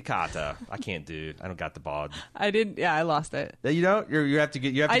 for Kitty Carter. I don't got the bod. I did. Yeah, I lost it. You don't. You have to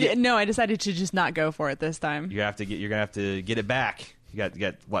get. No, I decided to just not go for it this time. You're gonna have to get it back. You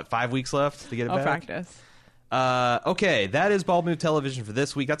got what, 5 weeks left to get it back? I'll practice. Okay, that is Bald Move Television for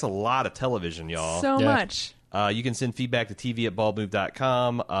this week. That's a lot of television, y'all. So much. You can send feedback to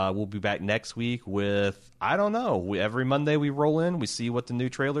tv@baldmove.com. We'll be back next week with, I don't know, every Monday we roll in, we see what the new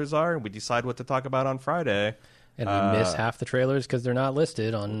trailers are, and we decide what to talk about on Friday. And we miss half the trailers because they're not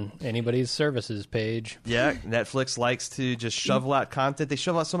listed on anybody's services page. Yeah, Netflix likes to just shovel out content. They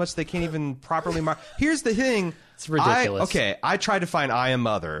shovel out so much they can't even properly mark. Here's the thing. It's ridiculous. I tried to find I Am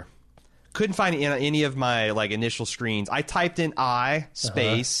Mother. Couldn't find it in any of my like initial screens. I typed in I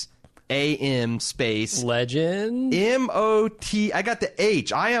space AM space Legend MOT. I got the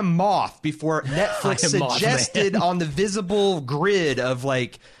H. I Am Moth before Netflix suggested on the visible grid of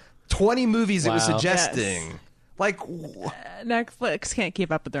like 20 movies it was Wow. suggesting. Yes. Like, Netflix can't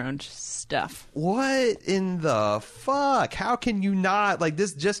keep up with their own stuff. what in the fuck? How can you not? Like,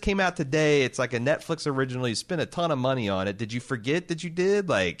 this just came out today. It's like a Netflix original. You spent a ton of money on it. Did you forget that you did?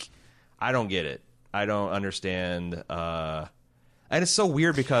 Like, I don't get it. I don't understand. And it's so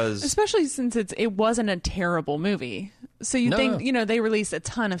weird because... Especially since it wasn't a terrible movie. So you think, they released a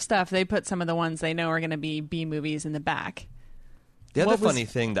ton of stuff. They put some of the ones they know are going to be B movies in the back. The other funny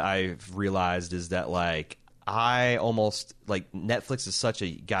thing that I've realized is that, like, I almost, like, Netflix is such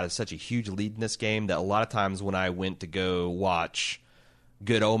a huge lead in this game that a lot of times when I went to go watch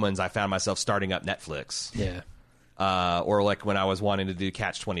Good Omens, I found myself starting up Netflix. Yeah. Or like when I was wanting to do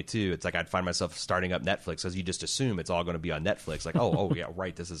Catch-22, it's like I'd find myself starting up Netflix because you just assume it's all going to be on Netflix. Like, oh yeah,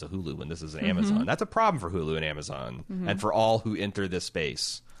 right, this is a Hulu and this is an Amazon. That's a problem for Hulu and Amazon and for all who enter this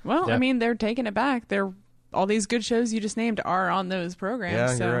space. Well, Yeah. I mean, they're taking it back. All these good shows you just named are on those programs.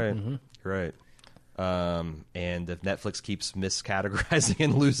 Yeah, so. you're right. You're right. And if Netflix keeps miscategorizing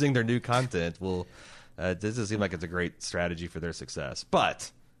and losing their new content, it doesn't seem like it's a great strategy for their success.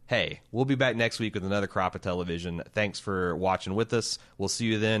 But hey, we'll be back next week with another crop of television. Thanks for watching with us. We'll see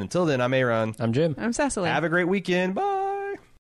you then. Until then, I'm Aaron. I'm Jim. I'm Cecily. Have a great weekend. Bye.